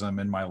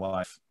racism in my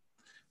life.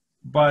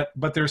 But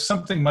there's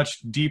something much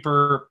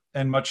deeper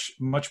and much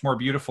more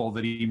beautiful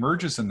that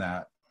emerges in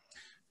that,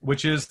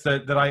 which is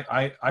that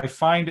I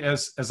find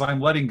as I'm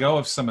letting go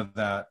of some of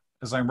that,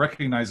 as I'm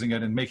recognizing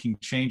it and making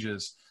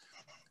changes,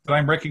 that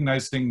I'm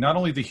recognizing not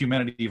only the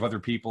humanity of other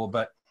people,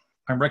 but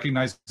I'm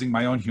recognizing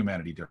my own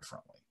humanity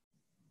differently.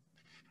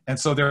 And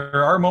so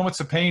there are moments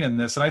of pain in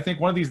this. And I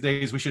think one of these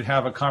days we should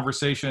have a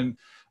conversation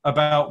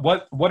about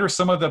what are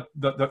some of the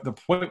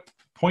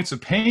points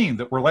of pain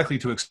that we're likely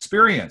to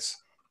experience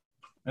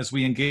as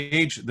we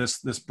engage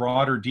this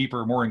broader,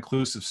 deeper, more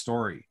inclusive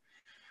story.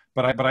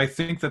 But I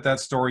think that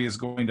story is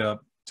going to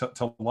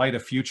light a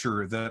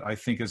future that I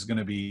think is going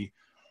to be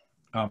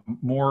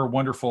more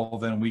wonderful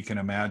than we can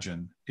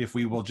imagine if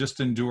we will just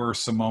endure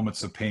some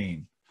moments of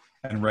pain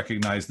and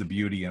recognize the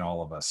beauty in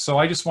all of us. So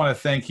I just want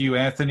to thank you,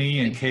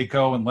 Anthony and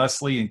Keiko and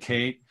Leslie and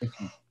Kate.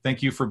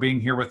 Thank you for being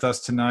here with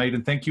us tonight.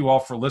 And thank you all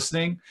for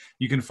listening.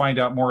 You can find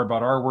out more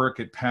about our work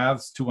at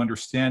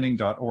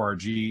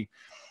pathstounderstanding.org.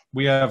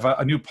 We have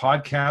a new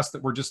podcast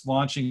that we're just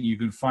launching. You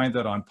can find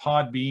that on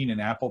Podbean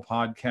and Apple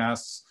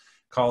Podcasts,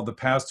 called the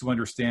Paths to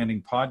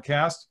Understanding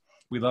podcast.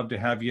 We'd love to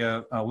have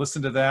you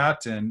listen to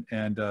that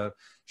and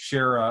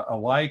share a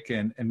like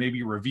and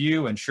maybe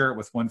review and share it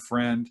with one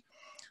friend.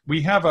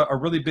 We have a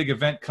really big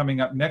event coming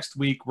up next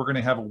week. We're going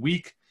to have a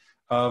week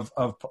of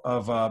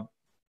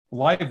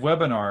live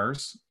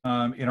webinars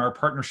in our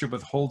partnership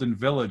with Holden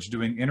Village,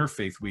 doing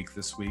Interfaith Week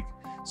this week.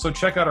 So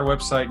check out our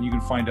website and you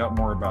can find out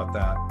more about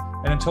that.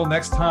 And until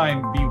next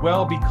time, be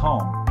well, be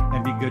calm,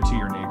 and be good to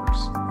your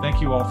neighbors.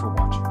 Thank you all for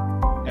watching.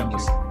 Thank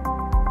you.